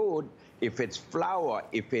your food. If it's flour,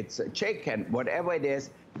 if it's chicken, whatever it is,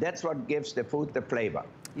 that's what gives the food the flavor.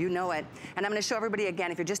 You know it. And I'm going to show everybody again,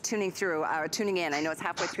 if you're just tuning in, I know it's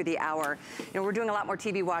halfway through the hour. You know, we're doing a lot more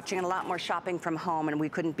TV watching and a lot more shopping from home, and we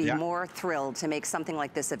couldn't be more thrilled to make something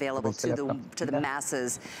like this available to the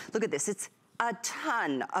masses. Look at this. It's a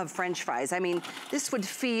ton of French fries. I mean, this would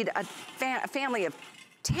feed a family of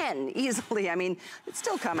 10 easily. I mean, it's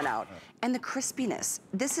still coming out. And the crispiness.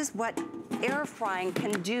 This is what air frying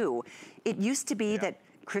can do. It used to be that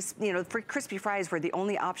crispy fries were the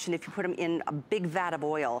only option if you put them in a big vat of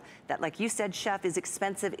oil that, like you said, Chef, is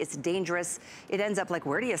expensive, it's dangerous. It ends up like,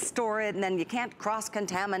 where do you store it? And then you can't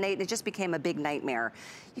cross-contaminate, and it just became a big nightmare.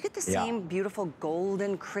 You get the same beautiful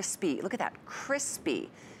golden crispy. Look at that, crispy,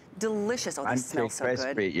 delicious. Oh, this smells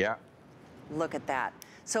so good. Yeah. Look at that.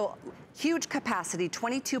 So huge capacity,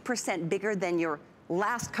 22% bigger than your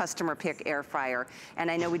last customer pick air fryer. And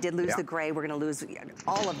I know we did lose the gray. We're going to lose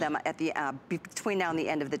all of them at the between now and the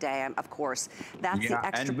end of the day, of course. That's the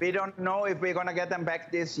extra. And we don't know if we're going to get them back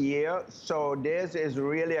this year. So this is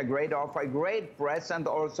really a great offer, a great present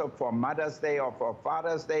also for Mother's Day or for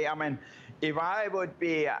Father's Day. I mean, if I would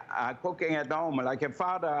be cooking at home like a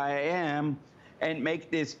father I am, and make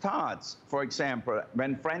these tarts, for example,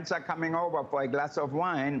 when friends are coming over for a glass of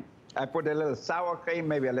wine, I put a little sour cream,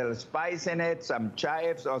 maybe a little spice in it, some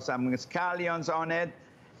chives or some scallions on it,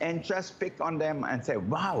 and just pick on them and say,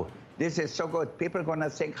 wow, this is so good. People are gonna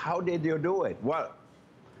think, how did you do it? Well,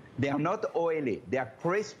 they are not oily, they are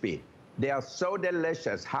crispy. They are so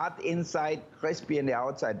delicious, hot inside, crispy in the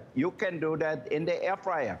outside. You can do that in the air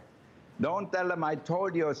fryer. Don't tell them I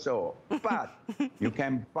told you so. But you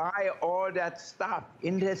can buy all that stuff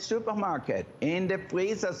in the supermarket, in the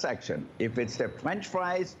freezer section. If it's the French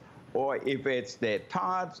fries, or if it's the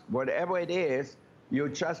tarts, whatever it is, you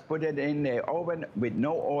just put it in the oven with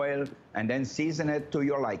no oil and then season it to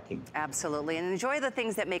your liking. Absolutely, and enjoy the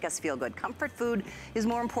things that make us feel good. Comfort food is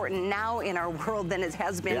more important now in our world than it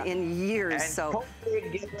has been in years. And so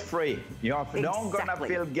totally guilt-free. You're not gonna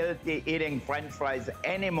feel guilty eating French fries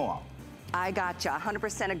anymore. I gotcha,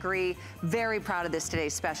 100% agree. Very proud of this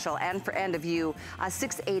today's special, and for end of you,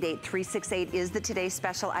 688-368 is the today's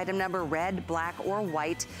special item number, red, black, or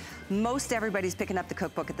white. Most everybody's picking up the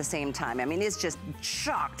cookbook at the same time. I mean, it's just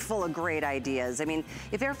chocked full of great ideas. I mean,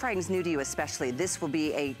 if air frying is new to you especially, this will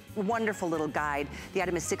be a wonderful little guide. The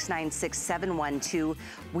item is 696712.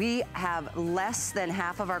 We have less than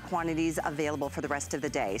half of our quantities available for the rest of the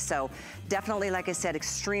day. So definitely, like I said,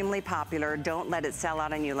 extremely popular. Don't let it sell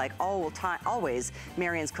out on you like always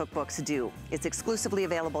Marion's cookbooks do. It's exclusively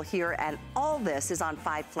available here, and all this is on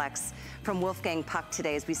 5 Flex from Wolfgang Puck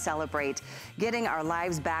today as we celebrate getting our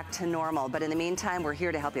lives back to normal. But in the meantime, we're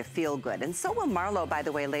here to help you feel good. And so will Marlo, by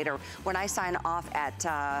the way, later when I sign off at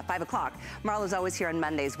 5 o'clock. Marlo's always here on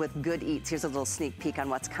Mondays with Good Eats. Here's a little sneak peek on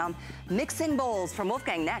what's come. Mixing bowls from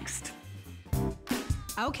Wolfgang next.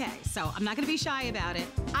 Okay, so I'm not gonna be shy about it.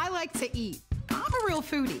 I like to eat. I'm a real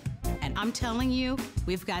foodie. And I'm telling you,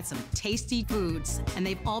 we've got some tasty foods, and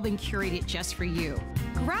they've all been curated just for you.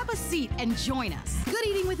 Grab a seat and join us. Good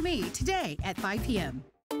eating with me today at 5 p.m.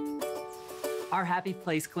 Our Happy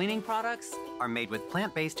Place cleaning products are made with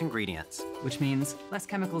plant-based ingredients, which means less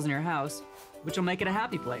chemicals in your house, which will make it a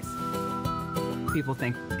happy place. People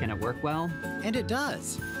think, can it work well? And it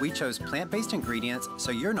does. We chose plant-based ingredients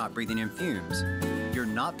so you're not breathing in fumes. You're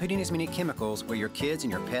not putting as many chemicals where your kids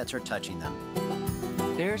and your pets are touching them.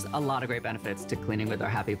 There's a lot of great benefits to cleaning with our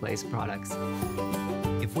Happy Place products.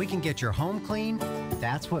 If we can get your home clean,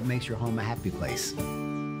 that's what makes your home a happy place.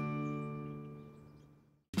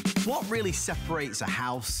 What really separates a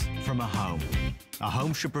house from a home? A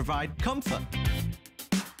home should provide comfort,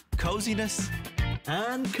 coziness,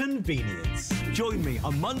 and convenience. Join me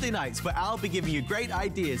on Monday nights where I'll be giving you great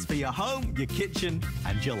ideas for your home, your kitchen,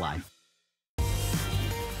 and your life.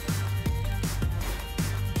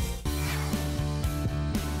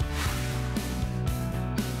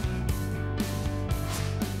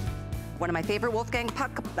 One of my favorite Wolfgang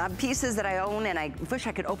Puck pieces that I own, and I wish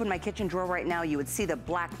I could open my kitchen drawer right now, you would see the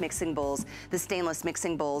black mixing bowls, the stainless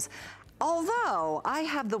mixing bowls. Although I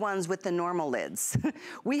have the ones with the normal lids.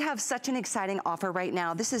 We have such an exciting offer right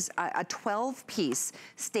now. This is a 12-piece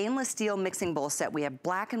stainless steel mixing bowl set. We have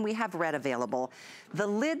black and we have red available. The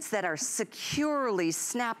lids that are securely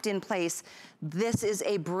snapped in place, this is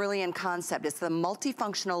a brilliant concept. It's the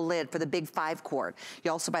multifunctional lid for the big 5-quart.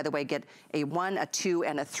 You also, by the way, get a 1, a 2,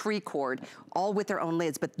 and a 3-quart, all with their own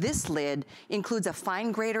lids. But this lid includes a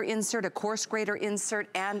fine grater insert, a coarse grater insert,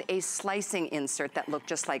 and a slicing insert that look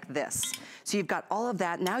just like this. So you've got all of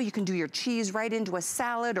that. Now you can do your cheese right into a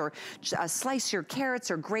salad, or slice your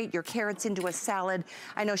carrots or grate your carrots into a salad.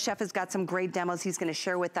 I know Chef has got some great demos he's gonna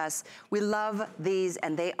share with us. We love these,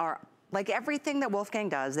 and they are, like everything that Wolfgang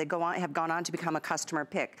does, they have gone on to become a customer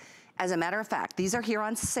pick. As a matter of fact, these are here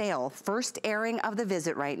on sale, first airing of the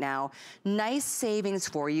visit right now. Nice savings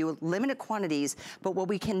for you, limited quantities, but what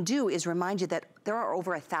we can do is remind you that there are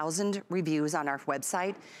over 1,000 reviews on our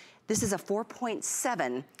website. This is a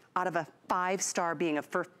 4.7 out of a 5-star being a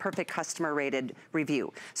perfect customer rated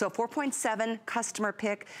review. So a 4.7 customer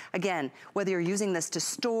pick. Again, whether you're using this to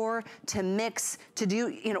store, to mix, to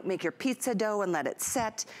do, make your pizza dough and let it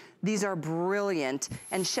set, these are brilliant.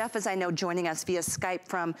 And Chef, as I know, joining us via Skype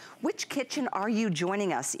from, which kitchen are you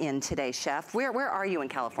joining us in today, Chef? Where are you in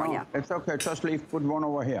California? Oh, it's okay, just put one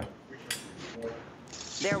over here.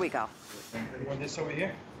 There we go. You want this over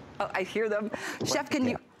here? Oh, I hear them. Chef, can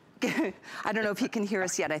you, I don't know if he can hear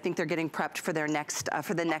us yet. I think they're getting prepped for their next,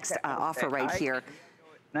 offer right here.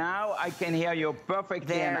 Now I can hear you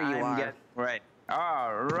perfectly. There you are. Right.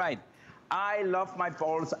 All right. I love my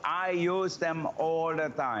bowls. I use them all the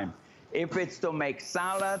time. If it's to make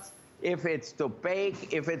salads, if it's to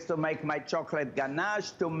bake, if it's to make my chocolate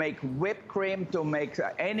ganache, to make whipped cream, to make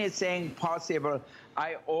anything possible,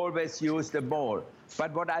 I always use the bowl.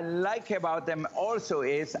 But what I like about them also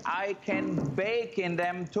is I can bake in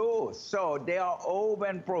them too. So they are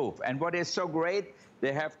oven-proof. And what is so great,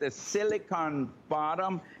 they have the silicone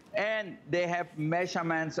bottom and they have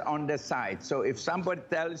measurements on the side. So if somebody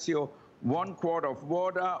tells you 1 quart of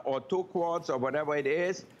water or 2 quarts or whatever it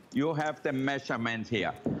is, you have the measurement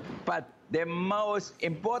here. But the most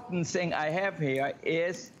important thing I have here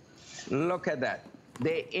is, look at that,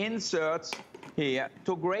 the inserts here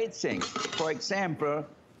to grate things. For example,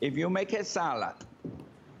 if you make a salad,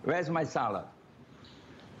 where's my salad?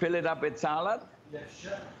 Fill it up with salad? Yes,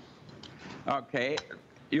 sure. Okay,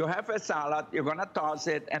 you have a salad, you're gonna toss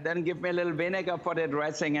it, and then give me a little vinegar for the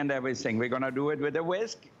dressing and everything. We're gonna do it with a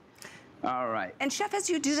whisk. All right. And Chef,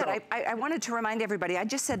 as you do that, I wanted to remind everybody, I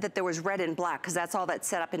just said that there was red and black because that's all that's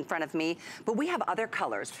set up in front of me, but we have other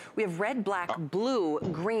colors. We have red, black, blue,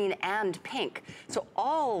 green, and pink. So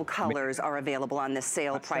all colors are available on this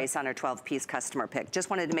sale price on our 12-piece customer pick.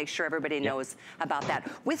 Just wanted to make sure everybody knows about that,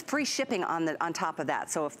 with free shipping on top of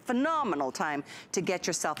that. So a phenomenal time to get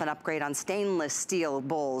yourself an upgrade on stainless steel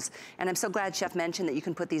bowls. And I'm so glad Chef mentioned that you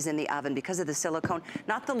can put these in the oven because of the silicone,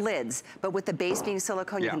 not the lids, but with the base being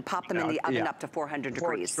silicone, you can pop them in the oven up to 400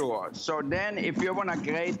 degrees. For sure. So then if you want to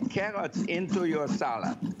grate carrots into your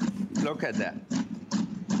salad, look at that.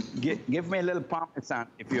 Give me a little Parmesan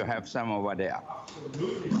if you have some over there.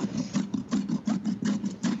 Absolutely.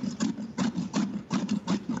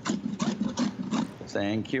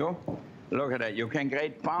 Thank you. Look at that. You can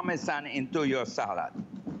grate Parmesan into your salad.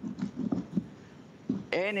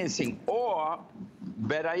 Anything. Or,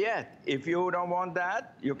 better yet, if you don't want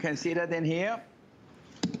that, you can see that in here.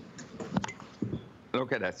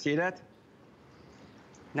 Look at that, see that?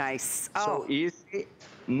 Nice. So easy.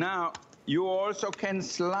 Now, you also can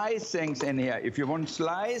slice things in here. If you want to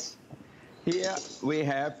slice, here we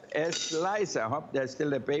have a slicer. Hope there's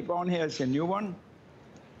still a paper on here. It's a new one.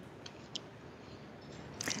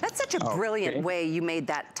 That's such a brilliant way you made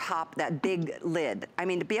that top, that big lid. I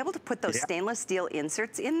mean, to be able to put those stainless steel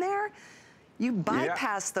inserts in there, you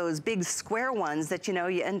bypass those big square ones that, you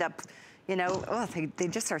end up, they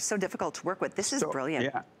just are so difficult to work with. This is brilliant.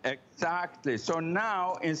 Yeah, exactly. So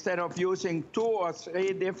now, instead of using 2 or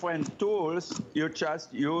 3 different tools, you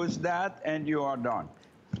just use that and you are done.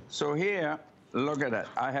 So here, look at that.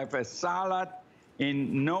 I have a salad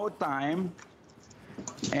in no time,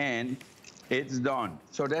 and it's done.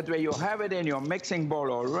 So that way you have it in your mixing bowl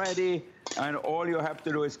already, and all you have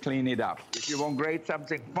to do is clean it up. If you want to grate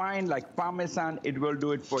something fine, like Parmesan, it will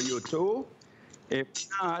do it for you too. If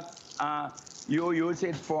not, you use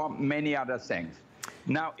it for many other things.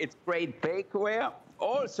 Now, it's great bakeware.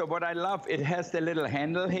 Also, what I love, it has the little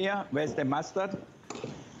handle here. Where's the mustard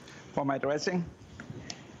for my dressing?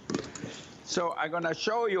 So I'm gonna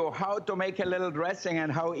show you how to make a little dressing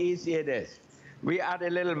and how easy it is. We add a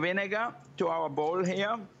little vinegar to our bowl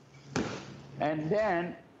here. And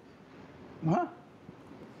then,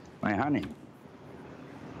 my honey.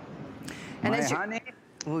 And my honey.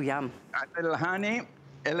 Ooh, yum. A little honey,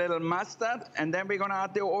 a little mustard, and then we're gonna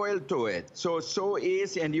add the oil to it. So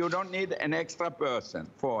easy, and you don't need an extra person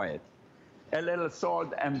for it. A little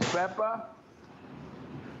salt and pepper.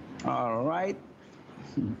 All right.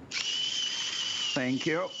 Thank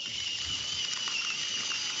you.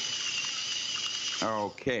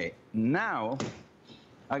 Okay, now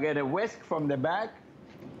I get a whisk from the back.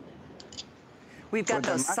 We've got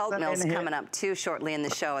those salt mills coming up too shortly in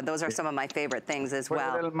the show, and those are some of my favorite things as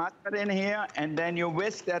well. Put a little mustard in here, and then you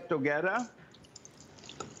whisk that together,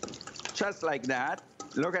 just like that.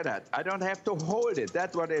 Look at that. I don't have to hold it.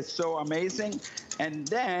 That's what is so amazing. And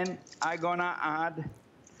then I'm gonna add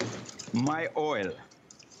my oil.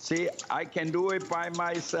 See, I can do it by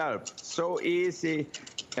myself. So easy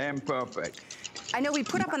and perfect. I know we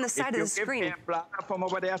put up on the side of the screen. Give me a platter from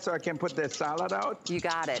over there so I can put the salad out. You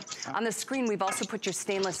got it. On the screen, we've also put your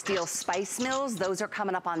stainless steel spice mills. Those are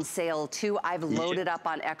coming up on sale too. I've loaded up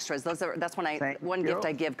on extras. That's one gift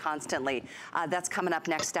I give constantly. That's coming up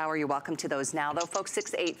next hour. You're welcome to those now, though, folks.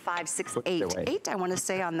 685-688. I want to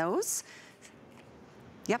say on those.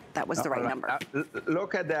 Yep, that was the right number.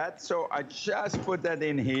 Look at that. So I just put that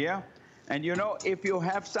in here. And you know, if you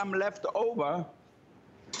have some left over,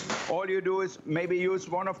 all you do is maybe use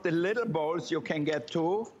one of the little bowls. You can get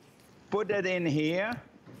two. Put it in here,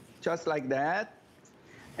 just like that.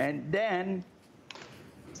 And then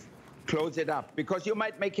close it up. Because you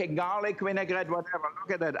might make a garlic vinaigrette, whatever.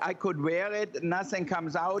 Look at that. I could wear it. Nothing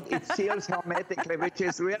comes out. It seals hermetically, which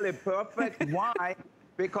is really perfect. Why?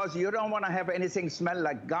 Because you don't want to have anything smell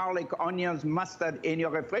like garlic, onions, mustard in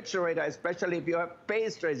your refrigerator, especially if you have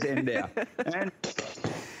pastries in there. And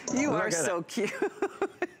you are so cute.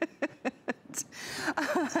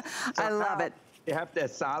 I love it. You have the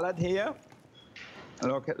salad here.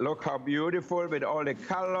 Look how beautiful with all the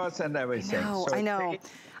colors and everything. I know.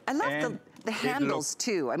 I love the handles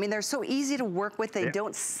too. I mean, they're so easy to work with. They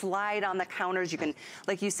don't slide on the counters. You can,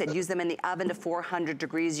 like you said, use them in the oven to 400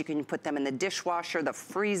 degrees. You can put them in the dishwasher, the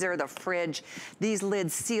freezer, the fridge. These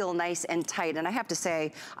lids seal nice and tight. And I have to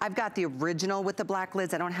say, I've got the original with the black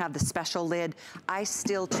lids. I don't have the special lid. I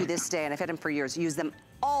still, to this day, and I've had them for years, use them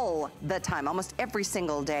all the time, almost every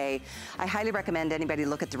single day. I highly recommend anybody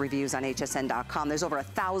look at the reviews on hsn.com. There's over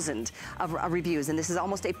 1,000 of reviews, and this is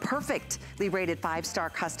almost a perfectly rated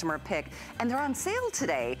 5-star customer pick. And they're on sale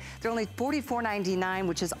today. They're only $44.99,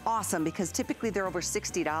 which is awesome because typically they're over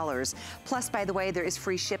 $60. Plus, by the way, there is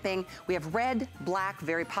free shipping. We have red, black,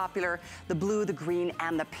 very popular, the blue, the green,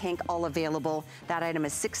 and the pink all available. That item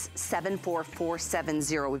is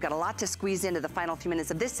 674470. We've got a lot to squeeze into the final few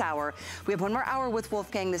minutes of this hour. We have one more hour with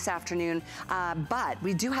Wolfgang this afternoon, but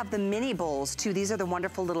we do have the mini bowls too. These are the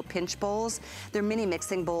wonderful little pinch bowls. They're mini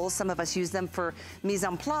mixing bowls. Some of us use them for mise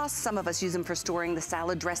en place. Some of us use them for storing the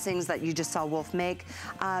salad dressings that you just saw Wolf make.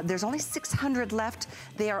 There's only 600 left.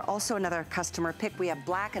 They are also another customer pick. We have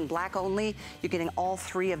black and black only. You're getting all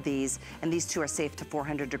three of these, and these two are safe to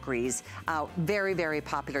 400 degrees. Very, very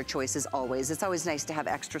popular choice as always. It's always nice to have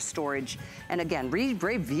extra storage. And again, read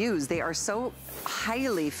reviews. They are so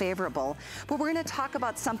highly favorable. But we're going to talk about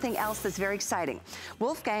something else that's very exciting.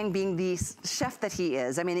 Wolfgang, being the chef that he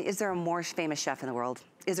is, I mean, is there a more famous chef in the world?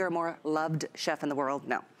 Is there a more loved chef in the world?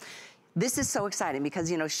 No. This is so exciting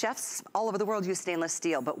because, you know, chefs all over the world use stainless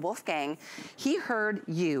steel, but Wolfgang, he heard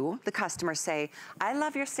you, the customer, say, I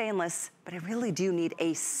love your stainless, but I really do need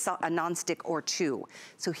a nonstick or two.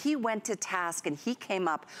 So he went to task and he came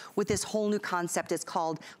up with this whole new concept. It's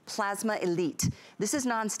called Plasma Elite. This is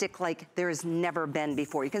nonstick like there has never been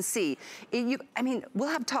before. You can see, I mean, we'll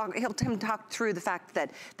have he'll talk through the fact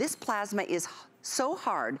that this plasma is so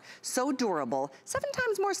hard, so durable, 7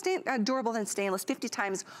 times more durable than stainless, 50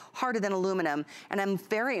 times harder than aluminum, and I'm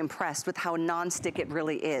very impressed with how non-stick it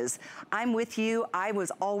really is. I'm with you. I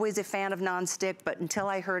was always a fan of non-stick, but until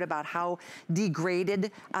I heard about how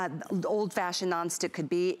degraded old-fashioned non-stick could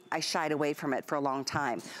be, I shied away from it for a long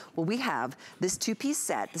time. Well, we have this 2-piece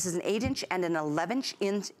set. This is an 8-inch and an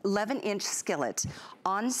 11-inch skillet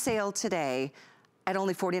on sale today at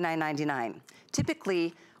only $49.99.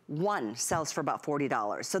 Typically, one sells for about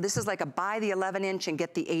 $40. So this is like a buy the 11-inch and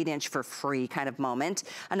get the 8-inch for free kind of moment.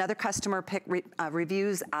 Another customer pick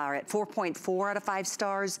reviews are at 4.4 out of 5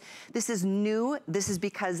 stars. This is new. This is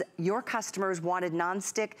because your customers wanted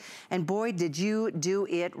nonstick, and boy, did you do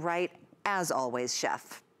it right, as always,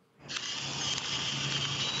 Chef.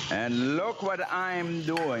 And look what I'm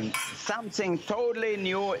doing. Something totally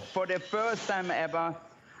new. For the first time ever,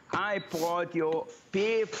 I brought you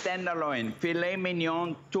beef tenderloin, filet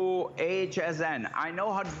mignon to HSN. I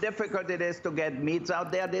know how difficult it is to get meats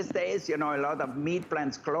out there these days. You know, a lot of meat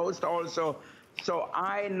plants closed also. So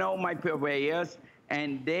I know my purveyors,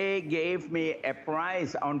 and they gave me a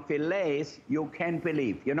price on fillets you can't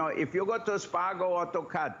believe. You know, if you go to Spargo or to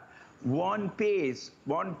Cut, one piece,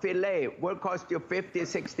 one fillet will cost you 50,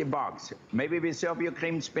 60 bucks. Maybe we serve you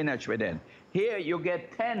cream spinach with it. Here you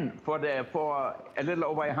get 10 for a little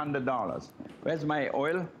over $100. Where's my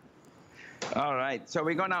oil? All right, so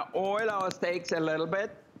we're gonna oil our steaks a little bit.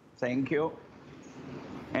 Thank you.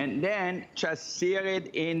 And then just sear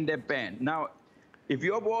it in the pan. Now, if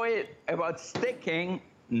you're worried about sticking,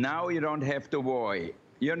 now you don't have to worry.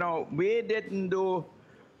 You know, we didn't do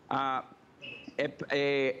a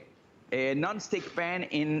non-stick pan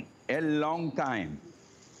in a long time.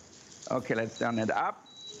 Okay, let's turn it up.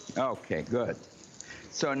 Okay, good.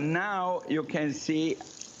 So now you can see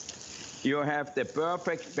you have the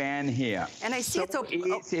perfect pan here. And I see so it's so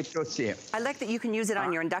easy to see. I like that you can use it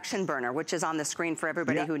on your induction burner, which is on the screen for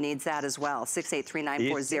everybody who needs that as well,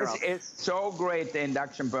 683940. It's so great, the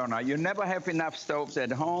induction burner. You never have enough stoves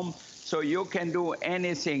at home, so you can do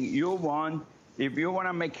anything you want. If you want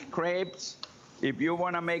to make crepes, if you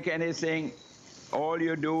want to make anything, all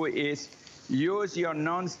you do is use your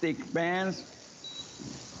non-stick pans.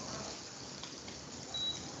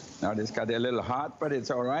 Now this got a little hot, but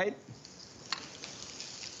it's all right.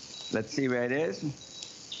 Let's see where it is.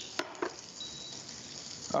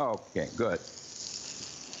 Okay, good.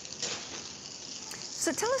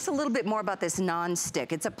 So tell us a little bit more about this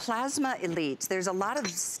non-stick. It's a Plasma Elite. There's a lot of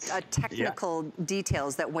technical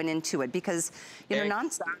details that went into it because, you know,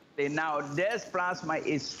 Exactly. Now, this plasma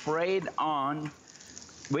is sprayed on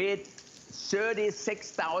with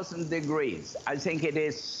 36,000 degrees. I think it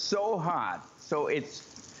is so hot. So it's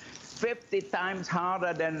 50 times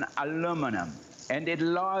harder than aluminum. And it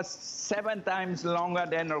lasts 7 times longer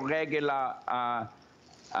than a regular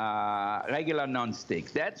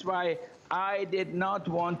non-stick. That's why I did not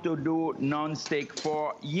want to do non-stick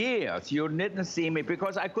for years. You didn't see me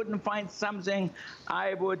because I couldn't find something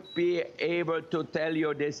I would be able to tell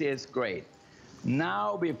you this is great.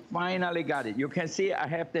 Now we finally got it. You can see I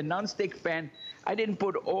have the non-stick pan. I didn't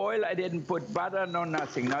put oil, I didn't put butter, no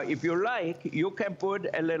nothing. Now if you like, you can put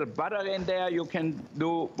a little butter in there, you can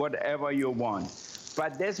do whatever you want.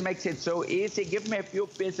 But this makes it so easy. Give me a few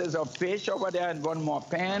pieces of fish over there and one more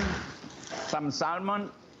pan, some salmon.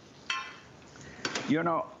 You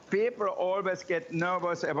know, people always get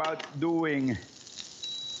nervous about doing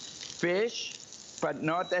fish, but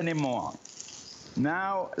not anymore.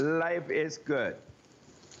 Now life is good.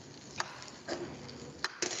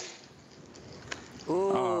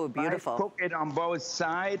 Ooh, beautiful. I cook it on both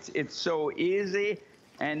sides. It's so easy.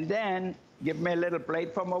 And then, give me a little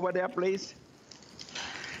plate from over there, please.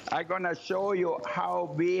 I'm gonna show you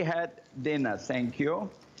how we had dinner, thank you.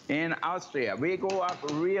 In Austria, we grew up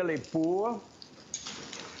really poor.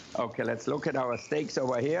 Okay, let's look at our steaks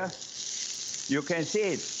over here. You can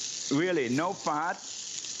see it, really no fat.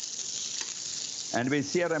 And we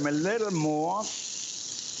sear them a little more.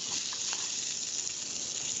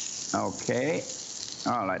 Okay,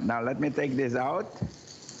 all right, now let me take this out.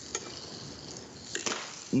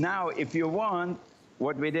 Now, if you want,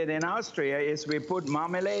 what we did in Austria is we put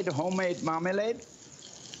marmalade, homemade marmalade,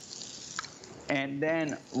 and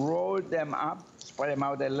then rolled them up, spread them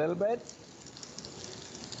out a little bit.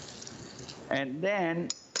 And then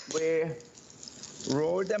we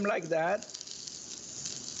rolled them like that.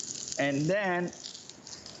 And then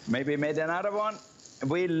maybe made another one.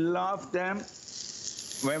 We loved them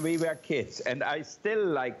when we were kids, and I still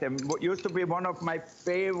like them. What used to be one of my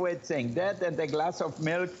favorite things. That and a glass of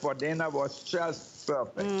milk for dinner was just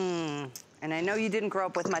perfect. And I know you didn't grow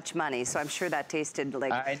up with much money, so I'm sure that tasted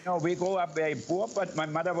like... I know, we grew up very poor, but my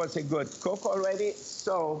mother was a good cook already,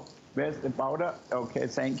 so where's the powder? Okay,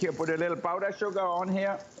 thank you. Put a little powder sugar on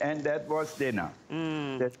here, and that was dinner.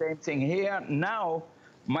 The same thing here. Now,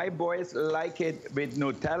 my boys like it with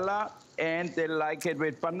Nutella, and they like it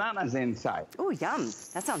with bananas inside. Oh, yum.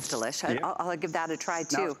 That sounds delicious. Yeah. I'll give that a try,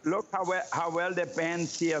 too. Now, look how well the pan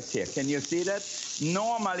sears here. Can you see that?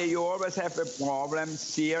 Normally, you always have a problem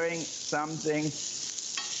searing something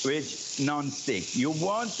with non-stick. You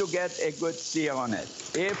want to get a good sear on it.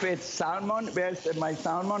 If it's salmon, where's my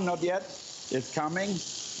salmon? Not yet. It's coming.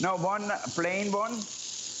 No, one plain one.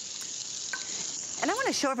 And I want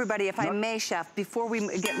to show everybody, if I may, Chef, before we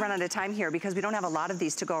run out of time here, because we don't have a lot of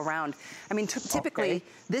these to go around. I mean, typically,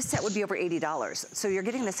 this set would be over $80. So you're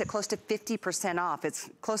getting this at close to 50% off. It's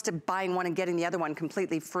close to buying one and getting the other one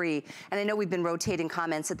completely free. And I know we've been rotating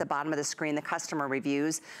comments at the bottom of the screen, the customer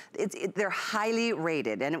reviews. They're highly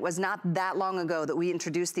rated, and it was not that long ago that we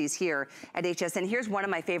introduced these here at HSN. Here's one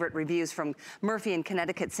of my favorite reviews from Murphy in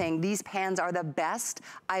Connecticut saying, these pans are the best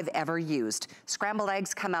I've ever used. Scrambled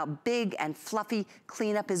eggs come out big and fluffy.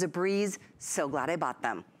 Cleanup is a breeze. So glad I bought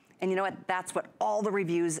them. And you know what? That's what all the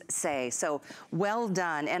reviews say. So well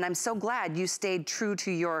done. And I'm so glad you stayed true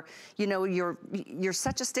to your, you know, you're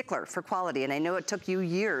such a stickler for quality. And I know it took you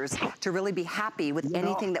years to really be happy with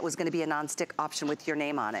anything that was going to be a non-stick option with your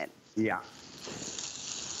name on it. Yeah.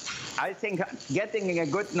 I think getting a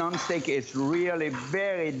good non-stick is really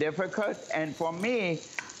very difficult. And for me,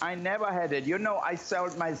 I never had it. You know, I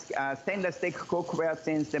sold my stainless steel cookware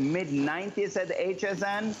since the mid-90s at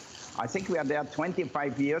HSN. I think we are there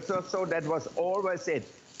 25 years or so. That was always it.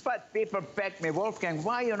 But people begged me, Wolfgang,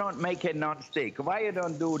 why you don't make a non-stick? Why you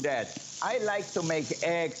don't do that? I like to make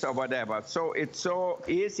eggs or whatever. So it's so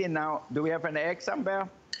easy now. Do we have an egg somewhere?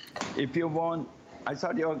 If you want, I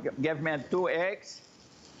thought you gave me 2 eggs.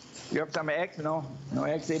 You have some eggs? No? No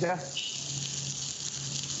eggs either?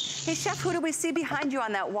 Hey, Chef, who do we see behind you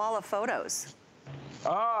on that wall of photos?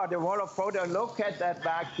 Oh, the wall of photos. Look at that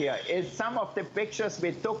back here. It's some of the pictures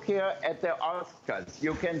we took here at the Oscars.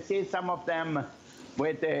 You can see some of them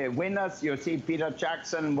with the winners. You see Peter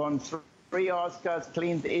Jackson won 3 Oscars.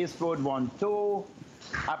 Clint Eastwood won 2.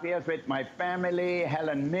 Up here with my family,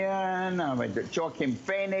 Helen Mirren, with Joaquin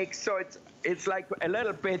Phoenix. So it's like a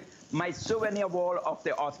little bit my souvenir wall of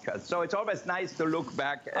the Oscars. So it's always nice to look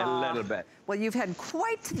back a little bit. Well, you've had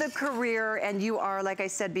quite the career, and you are, like I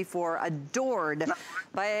said before, adored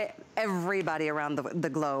by everybody around the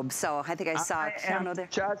globe. So I think I saw Keanu there.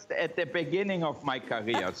 Just at the beginning of my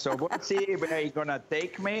career. So we'll see where he's going to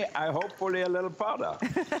take me. Hopefully a little further.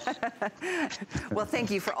 Well,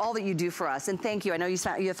 thank you for all that you do for us. And thank you. I know you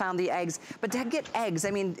found the eggs. But to get eggs,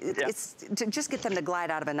 I mean, it's to just get them to glide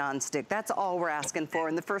out of a non-stick. That's all we're asking for.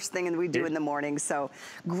 And the first thing we do in the morning. So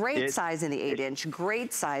great size in the 8-inch,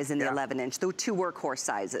 great size in the 11-inch, the 2 workhorse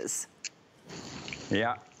sizes.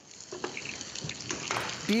 Yeah.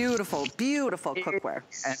 Beautiful, beautiful cookware.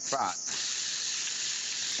 And fast.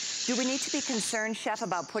 Do we need to be concerned, Chef,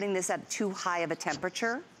 about putting this at too high of a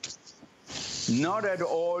temperature? Not at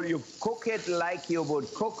all. You cook it like you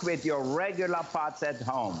would cook with your regular pots at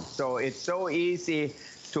home. So it's so easy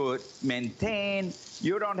to maintain.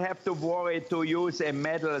 You don't have to worry to use a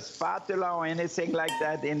metal spatula or anything like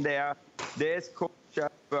that in there. This cooks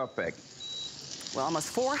just perfect. Well, almost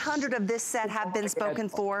 400 of this set have been spoken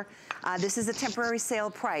for. This is a temporary sale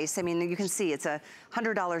price. I mean, you can see it's a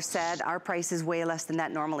 $100 set. Our price is way less than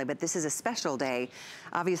that normally, but this is a special day.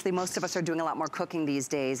 Obviously, most of us are doing a lot more cooking these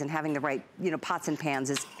days, and having the right, pots and pans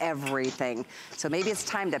is everything. So maybe it's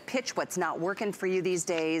time to pitch what's not working for you these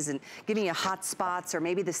days and giving you hot spots, or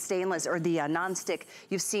maybe the stainless or the non-stick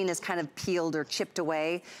you've seen is kind of peeled or chipped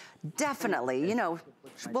away. Definitely,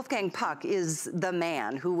 Wolfgang Puck is the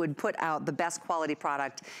man who would put out the best quality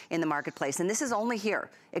product in the marketplace. And this is only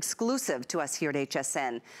here, exclusive to us here at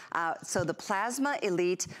HSN. So the Plasma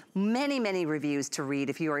Elite, many, many reviews to read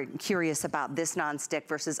if you are curious about this nonstick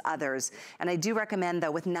versus others. And I do recommend,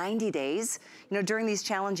 though, with 90 days, during these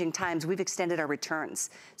challenging times, we've extended our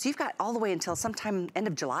returns. So you've got all the way until sometime end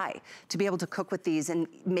of July to be able to cook with these and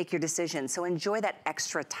make your decision. So enjoy that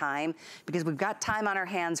extra time, because we've got time on our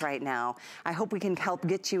hands right now. I hope we can help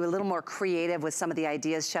get you a little more creative with some of the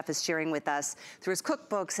ideas Chef is sharing with us through his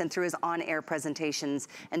cookbooks and through his on-air presentations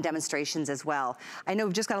and demonstrations as well. I know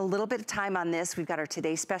we've just got a little bit of time on this. We've got our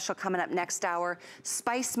Today Special coming up next hour.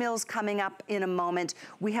 Spice Meals coming up in a moment.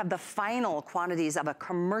 We have the final quantities of a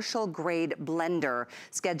commercial grade blender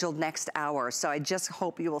scheduled next hour. So I just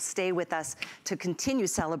hope you will stay with us to continue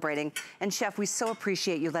celebrating. And Chef, we so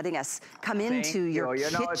appreciate you letting us come into your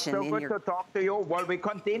kitchen. It's so good to talk to you. Well, we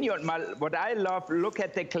continue. What I love, look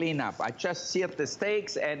at the cleanup. I just seared the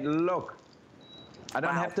steaks and look. I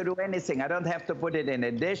don't have to do anything. I don't have to put it in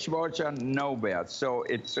a dishwasher, nowhere. So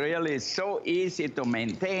it's really so easy to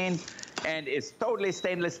maintain, and it's totally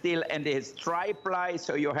stainless steel, and it's tri-ply,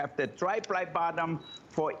 so you have the tri-ply bottom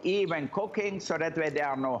for even cooking, so that way there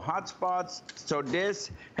are no hot spots. So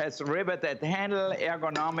this has riveted handle,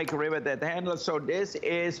 ergonomic riveted handle, so this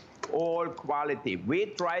is all quality. We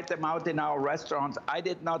tried them out in our restaurants. I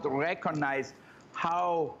did not recognize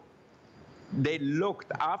how they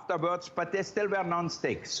looked afterwards, but they still were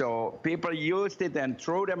non-stick. So people used it and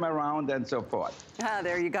threw them around and so forth. Ah,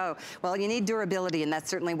 there you go. Well, you need durability, and that's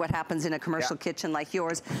certainly what happens in a commercial kitchen like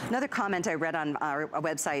yours. Another comment I read on our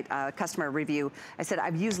website, customer review, I said,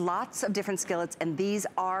 I've used lots of different skillets, and these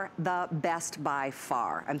are the best by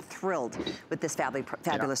far. I'm thrilled with this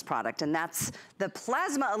fabulous product, and that's the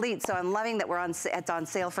Plasma Elite. So I'm loving that it's on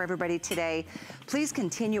sale for everybody today. Please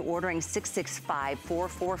continue ordering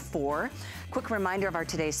 665-444. Quick reminder of our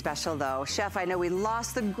today's special, though. Chef, I know we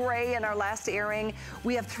lost the gray in our last airing.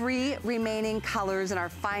 We have 3 remaining colors in our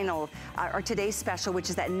final, our today's special, which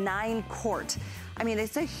is that 9-quart. I mean,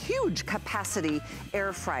 it's a huge capacity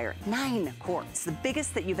air fryer. 9 quarts, the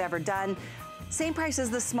biggest that you've ever done. Same price as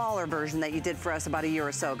the smaller version that you did for us about a year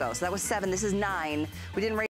or so ago. So that was 7, this is 9. We didn't raise